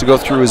be forced to go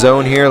through his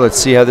own here. Let's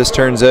see how this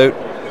turns out.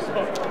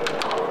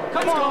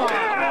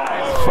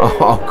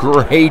 Oh,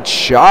 great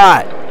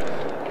shot.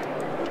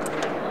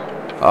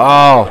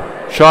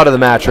 Oh, shot of the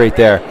match right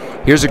there.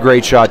 Here's a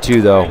great shot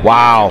too, though.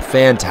 Wow,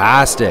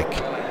 fantastic.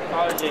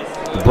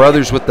 The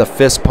brothers with the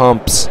fist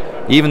pumps.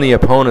 Even the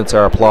opponents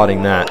are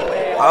applauding that.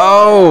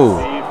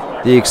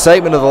 Oh, the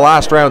excitement of the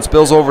last round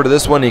spills over to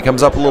this one. He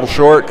comes up a little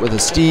short with a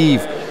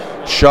Steve.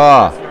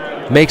 Shaw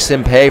makes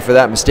him pay for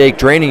that mistake,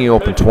 draining the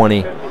open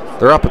 20.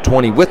 They're up a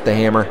 20 with the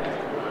hammer.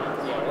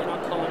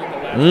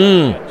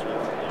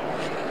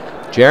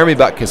 Jeremy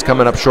Butkus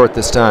coming up short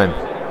this time.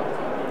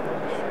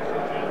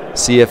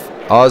 See if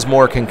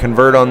Osmore can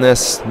convert on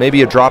this.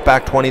 Maybe a drop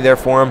back 20 there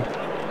for him.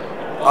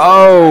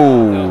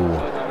 Oh,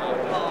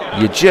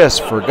 you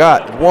just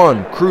forgot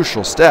one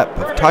crucial step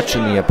of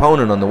touching the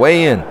opponent on the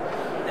way in.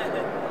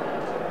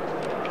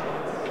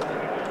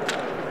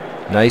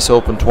 Nice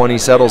open 20,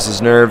 settles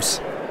his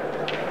nerves.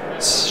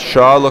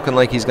 Shaw looking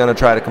like he's going to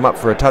try to come up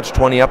for a touch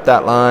 20 up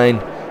that line.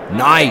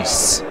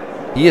 Nice.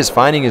 He is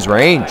finding his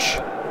range.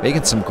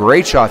 Making some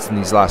great shots in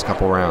these last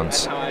couple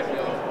rounds.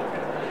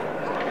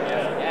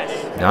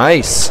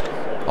 Nice.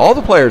 All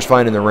the players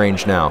finding their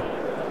range now.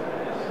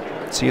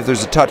 Let's see if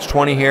there's a touch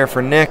 20 here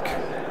for Nick.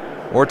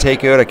 Or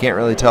takeout. I can't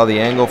really tell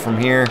the angle from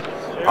here.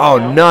 Oh,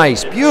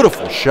 nice.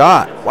 Beautiful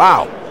shot.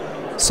 Wow.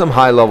 Some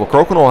high-level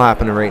Crokinole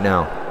happening right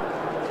now.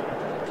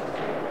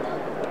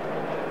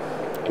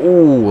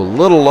 Ooh, a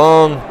little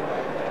long.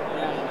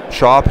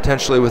 Shaw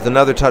potentially with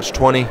another touch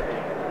 20.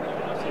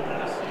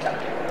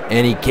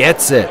 And he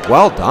gets it.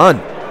 Well done.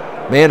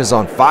 Man is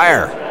on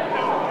fire.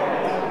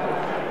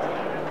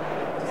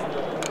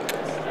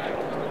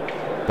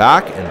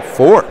 Back and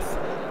forth.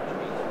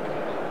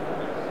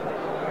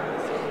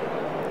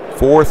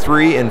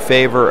 4-3 in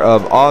favor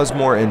of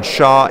Osmore and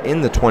Shaw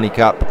in the 20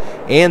 cup.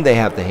 And they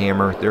have the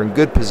hammer. They're in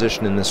good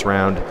position in this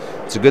round.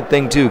 It's a good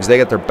thing too because they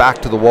got their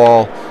back to the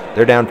wall.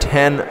 They're down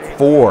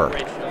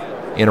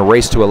 10-4 in a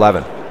race to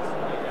 11.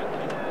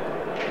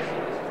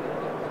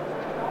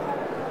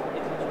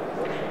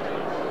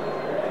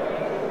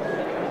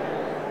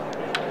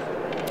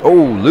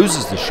 Oh,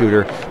 loses the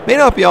shooter. May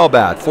not be all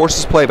bad.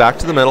 Forces play back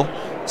to the middle.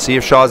 See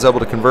if Shaw's able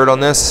to convert on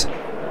this.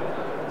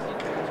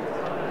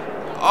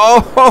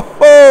 Oh, ho,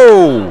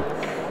 ho!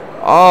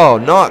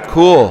 Oh, not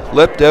cool.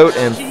 Lipped out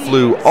and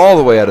flew all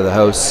the way out of the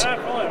house.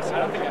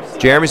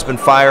 Jeremy's been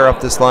fire up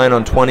this line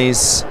on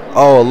 20s.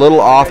 Oh, a little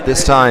off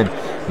this time.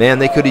 Man,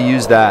 they could have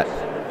used that.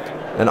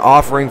 An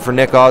offering for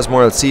Nick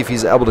Osmore. Let's see if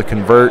he's able to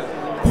convert.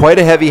 Quite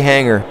a heavy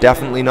hanger.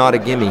 Definitely not a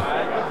gimme.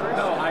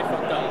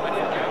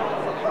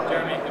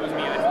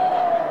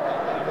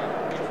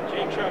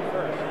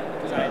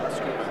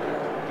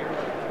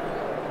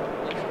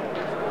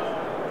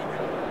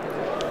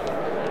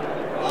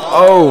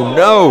 Oh,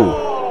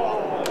 no.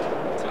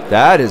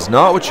 That is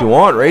not what you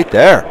want right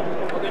there.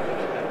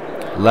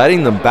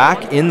 Letting them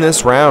back in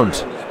this round.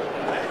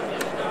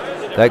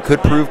 That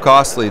could prove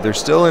costly. They're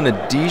still in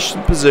a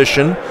decent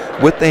position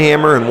with the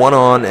hammer and one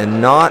on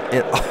and not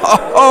in,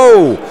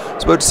 oh, I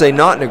was about to say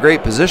not in a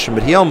great position,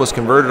 but he almost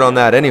converted on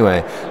that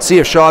anyway. See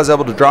if Shaw's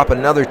able to drop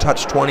another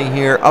touch 20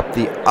 here up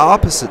the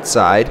opposite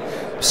side.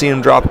 We've seen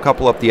him drop a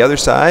couple up the other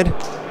side.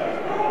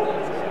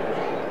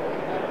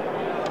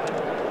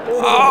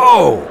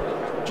 Oh,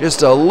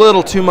 just a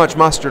little too much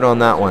mustard on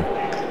that one.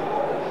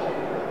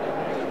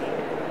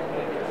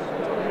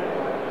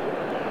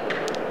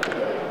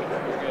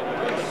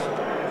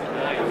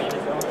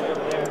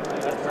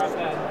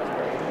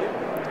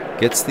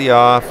 Gets the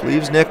off,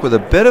 leaves Nick with a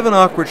bit of an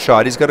awkward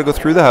shot. He's got to go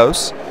through the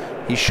house.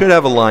 He should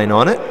have a line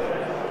on it.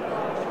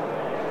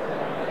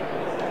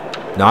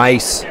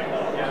 Nice.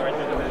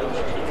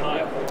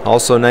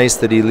 Also nice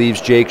that he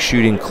leaves Jake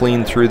shooting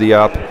clean through the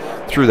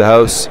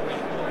house.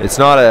 It's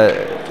not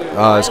a,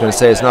 I was going to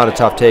say it's not a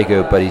tough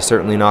takeout, but he's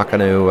certainly not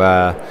going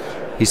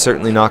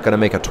to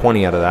make a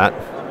 20 out of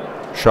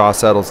that. Shaw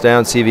settles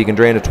down, see if he can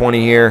drain a 20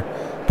 here.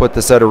 Put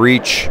this out of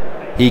reach.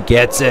 He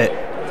gets it.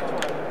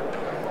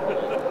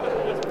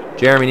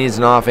 Jeremy needs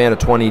an off and a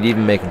 20 to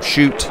even make him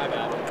shoot.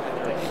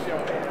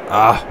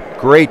 Ah,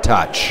 great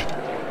touch.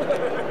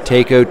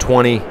 Takeout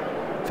 20.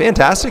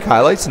 Fantastic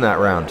highlights in that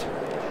round.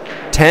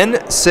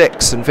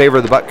 10-6 in favor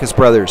of the Butkus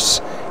brothers.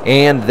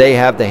 And they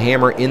have the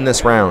hammer in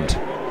this round.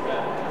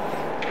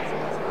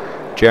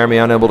 Jeremy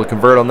unable to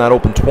convert on that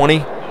open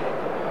 20.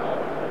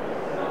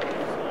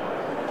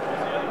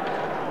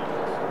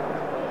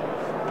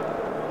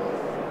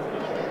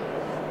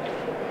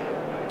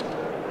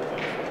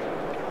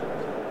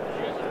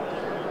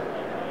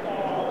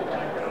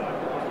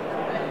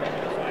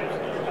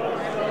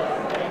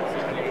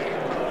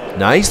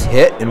 Nice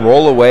hit and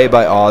roll away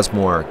by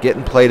Osmore.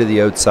 Getting play to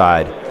the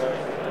outside.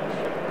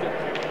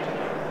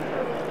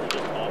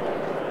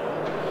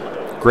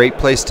 Great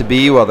place to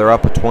be while they're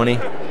up a 20.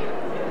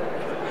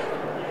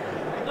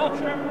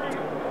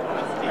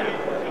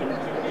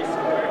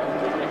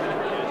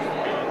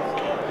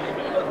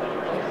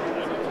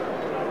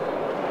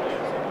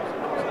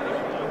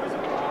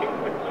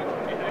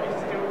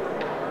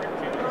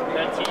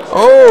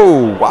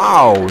 Oh,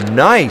 wow.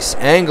 Nice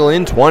angle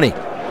in 20.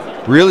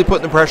 Really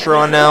putting the pressure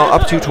on now.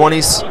 Up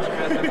 220s.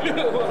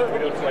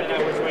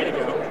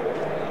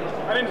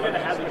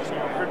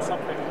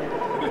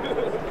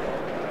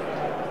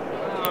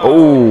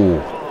 Oh.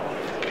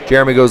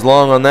 Jeremy goes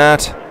long on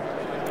that.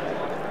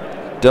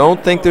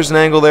 Don't think there's an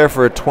angle there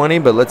for a 20,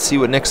 but let's see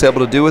what Nick's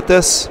able to do with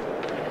this.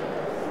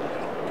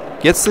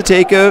 Gets the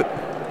takeout.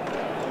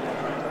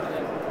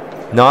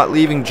 Not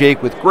leaving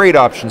Jake with great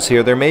options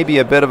here. There may be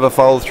a bit of a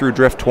follow-through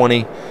drift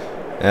 20.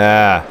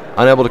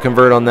 Unable to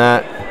convert on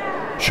that.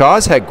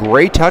 Shaw's had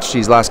great touch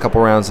these last couple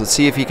rounds. Let's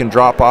see if he can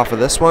drop off of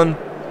this one.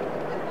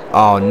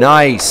 Oh,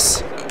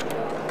 nice.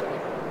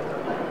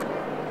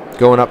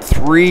 Going up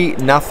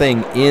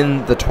 3-0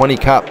 in the 20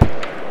 cup.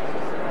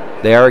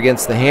 They are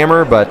against the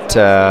hammer, but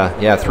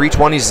yeah,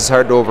 320s is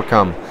hard to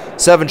overcome.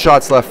 7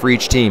 shots left for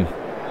each team.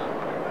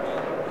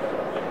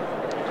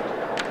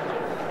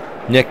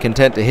 Nick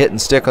content to hit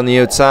and stick on the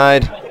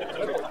outside.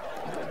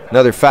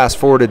 Another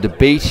fast-forwarded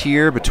debate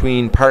here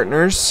between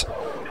partners.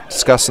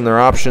 Discussing their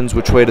options,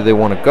 which way do they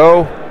want to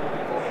go?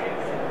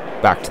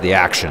 Back to the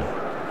action.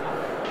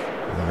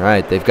 All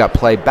right, they've got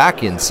play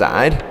back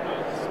inside.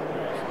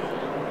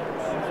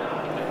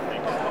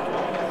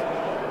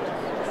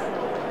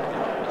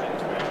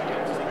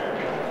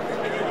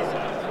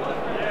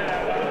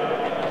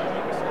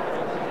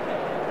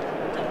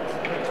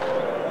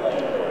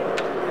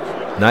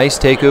 Nice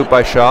takeout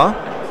by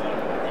Shaw.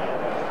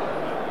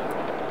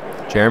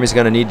 Jeremy's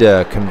going to need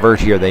to convert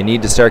here. They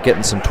need to start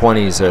getting some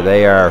 20s or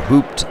they are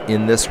hooped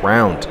in this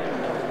round.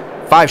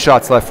 5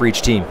 shots left for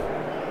each team.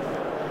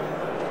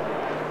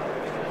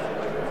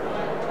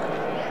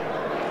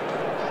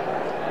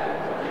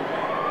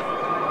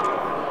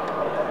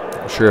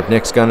 Not sure if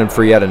Nick's gunning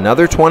for yet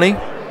another 20.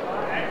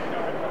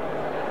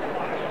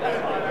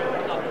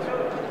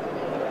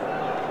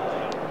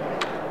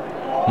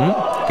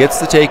 Gets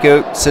the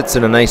takeout, sits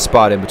in a nice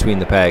spot in between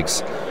the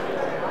pegs.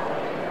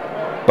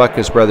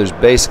 Butkus brothers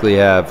basically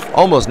have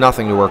almost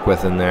nothing to work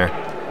with in there.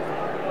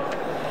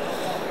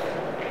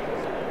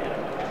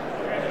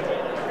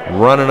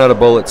 Running out of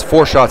bullets.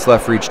 4 shots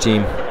left for each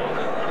team.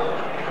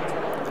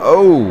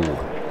 Oh.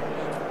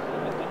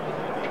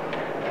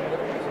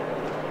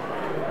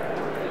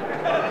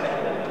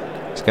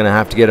 He's going to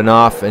have to get an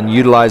off and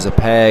utilize a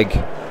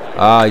peg.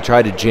 He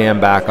tried to jam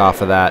back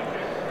off of that.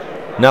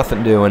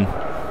 Nothing doing.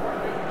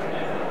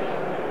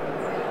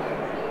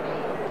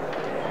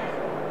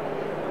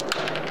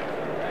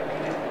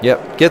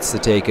 Yep, gets the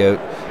takeout.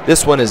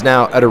 This one is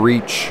now out of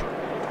reach.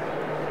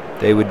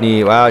 They would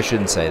need, well, I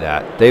shouldn't say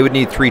that. They would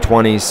need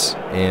 320s,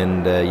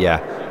 and yeah,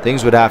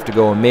 things would have to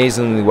go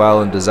amazingly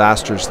well and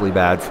disastrously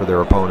bad for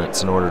their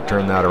opponents in order to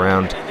turn that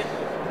around.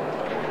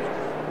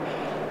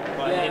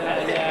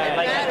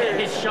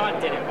 His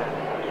shot didn't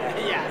matter.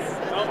 Yes.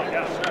 Oh my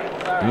gosh.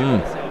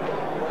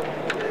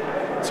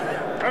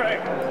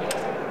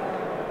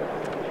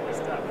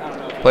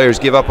 Players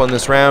give up on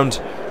this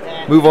round.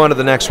 Move on to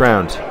the next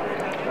round.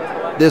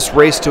 This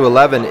race to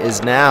 11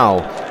 is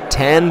now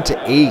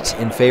 10-8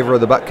 in favor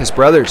of the Butkus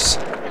brothers.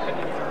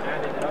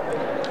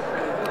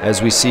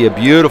 As we see a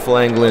beautiful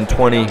angle in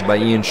 20 by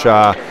Ian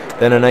Shaw,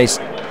 then a nice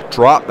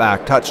drop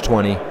back touch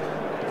 20.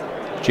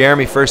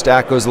 Jeremy first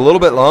act goes a little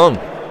bit long.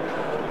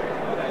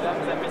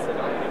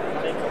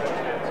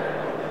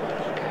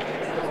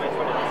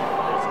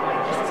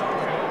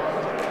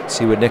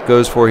 See what Nick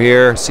goes for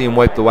here. See him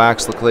wipe the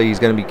wax. Look like he's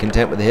going to be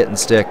content with the hit and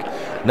stick.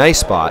 Nice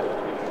spot.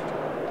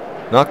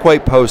 Not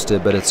quite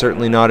posted, but it's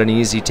certainly not an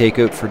easy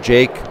takeout for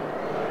Jake.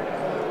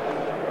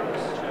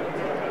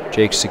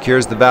 Jake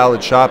secures the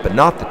valid shot, but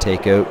not the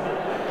takeout.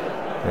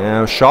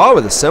 Now Shaw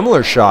with a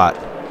similar shot.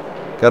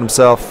 Got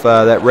himself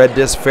that red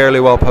disc fairly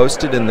well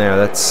posted in there.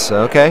 That's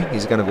okay.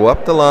 He's going to go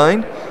up the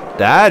line.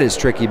 That is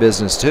tricky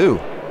business too.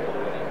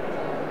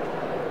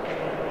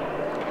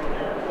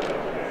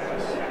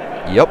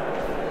 Yep.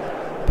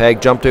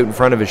 Peg jumped out in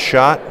front of his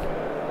shot.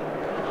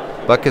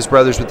 Butkus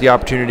brothers with the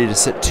opportunity to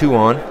sit 2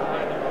 on.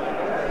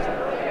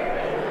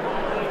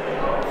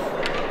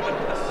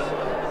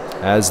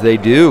 As they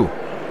do.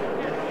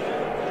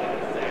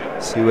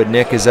 See what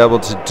Nick is able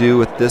to do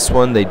with this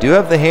one. They do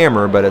have the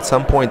hammer, but at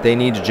some point they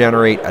need to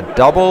generate a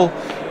double,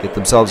 get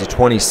themselves a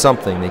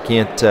 20-something. They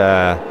can't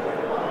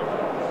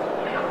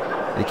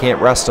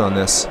rest on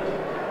this.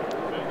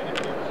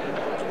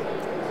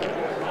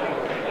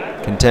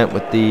 Content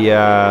with the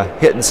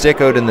hit and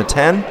stick out in the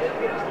 10.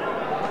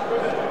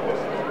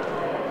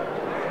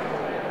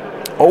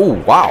 Oh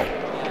wow!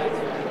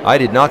 I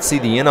did not see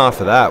the in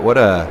off of that. What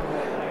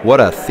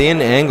a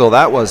thin angle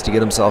that was to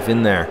get himself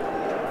in there.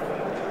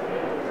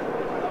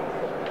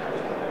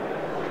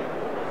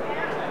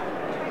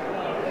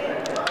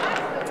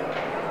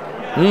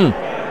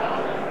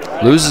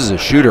 Loses a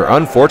shooter.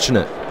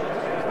 Unfortunate.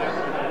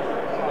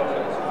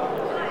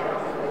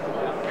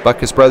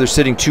 Butkus brothers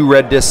sitting 2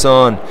 red discs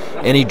on,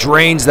 and he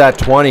drains that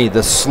 20.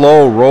 The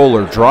slow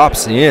roller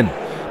drops in.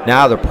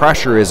 Now the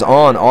pressure is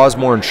on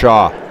Osborne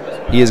Shaw.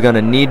 He is going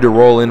to need to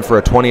roll in for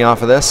a 20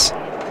 off of this.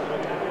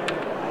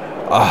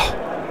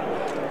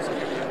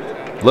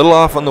 Little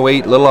off on the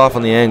weight, little off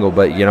on the angle,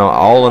 but you know,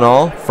 all in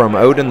all, from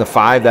out in the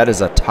 5, that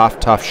is a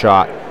tough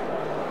shot.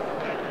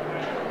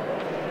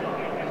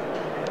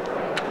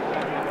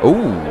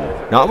 Ooh,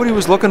 not what he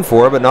was looking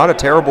for, but not a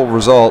terrible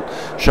result.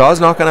 Shaw's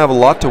not going to have a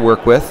lot to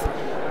work with.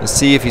 Let's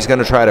see if he's going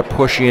to try to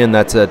push in.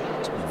 That's a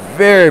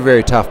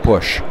very tough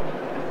push.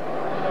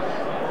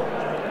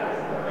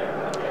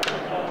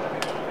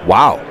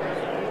 Wow.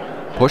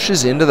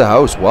 Pushes into the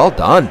house. Well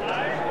done.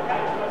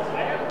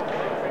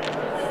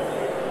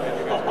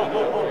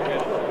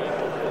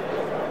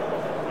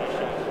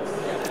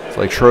 It's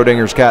like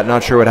Schrodinger's cat,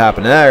 not sure what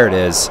happened. There it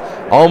is.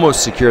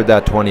 Almost secured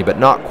that 20, but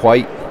not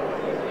quite.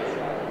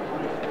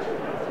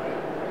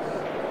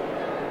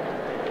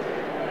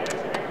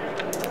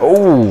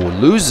 Oh,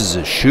 loses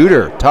a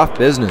shooter. Tough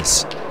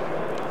business.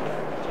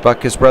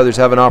 Butkus brothers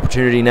have an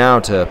opportunity now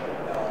to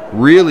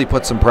really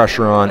put some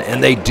pressure on,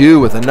 and they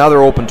do with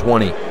another open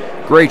 20.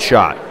 Great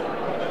shot.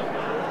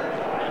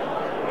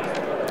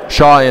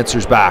 Shaw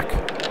answers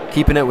back,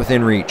 keeping it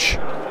within reach.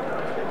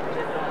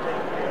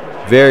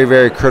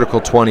 Very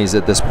critical 20s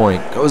at this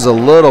point. Goes a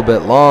little bit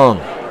long.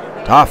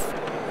 Tough.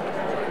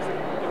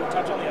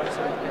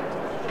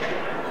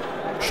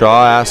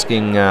 Shaw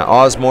asking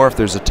Osmore if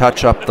there's a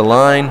touch up the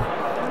line.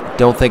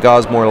 Don't think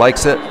Osmore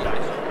likes it.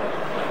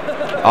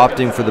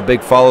 Opting for the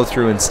big follow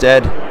through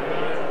instead.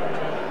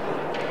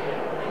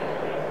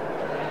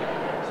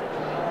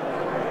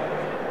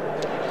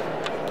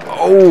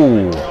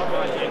 Oh,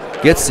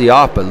 gets the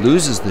off but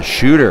loses the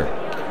shooter.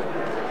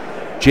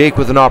 Jake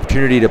with an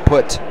opportunity to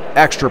put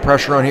extra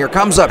pressure on here.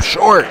 Comes up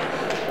short.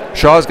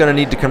 Shaw's going to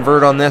need to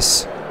convert on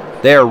this.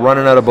 They are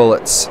running out of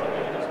bullets.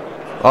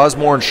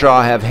 Osmore and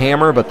Shaw have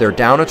hammer, but they're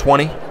down a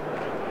 20.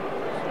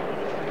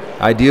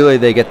 Ideally,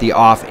 they get the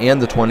off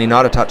and the 20,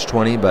 not a touch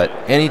 20, but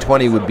any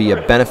 20 would be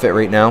a benefit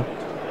right now.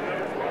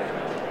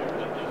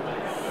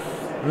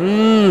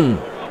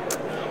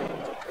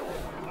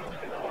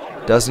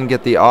 Doesn't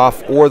get the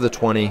off or the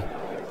 20. A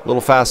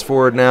little fast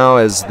forward now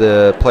as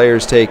the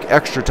players take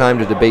extra time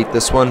to debate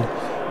this one.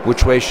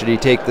 Which way should he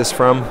take this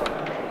from?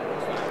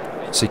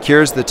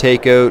 Secures the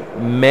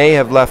takeout. May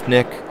have left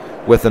Nick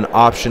with an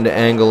option to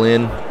angle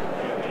in.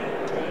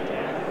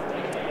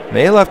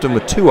 May have left him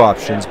with 2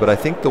 options, but I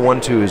think the one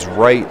to his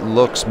right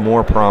looks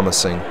more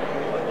promising.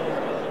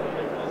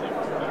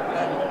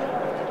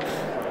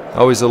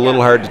 Always a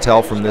little hard to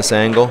tell from this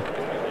angle.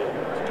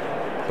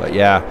 But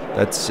yeah,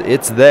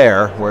 it's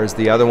there, whereas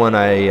the other one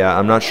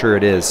I'm not sure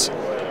it is.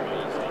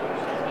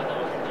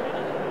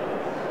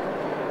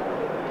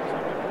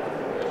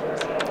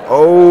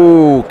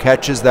 Oh,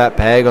 catches that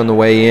peg on the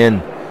way in.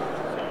 If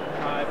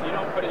you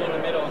don't put it in the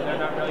middle, they're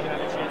not really going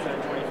to have a chance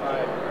at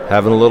 25.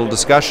 Having a little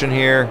discussion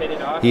here.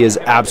 He is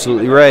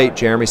absolutely right.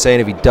 Jeremy's saying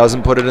if he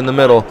doesn't put it in the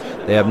middle,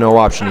 they have no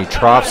option. He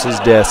troughs his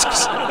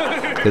discs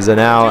because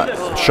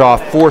now Shaw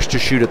forced to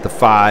shoot at the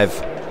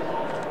 5.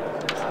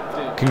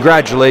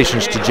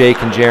 Congratulations to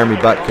Jake and Jeremy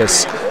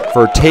Butkus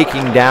for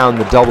taking down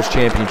the doubles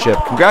championship.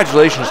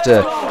 Congratulations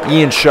to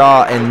Ian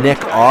Shaw and Nick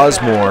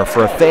Osmore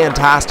for a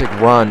fantastic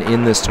run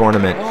in this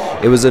tournament.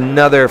 It was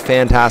another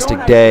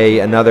fantastic day,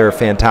 another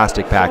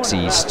fantastic PAX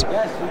East.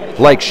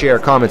 Like, share,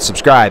 comment,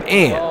 subscribe,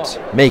 and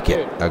make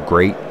it a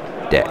great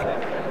day.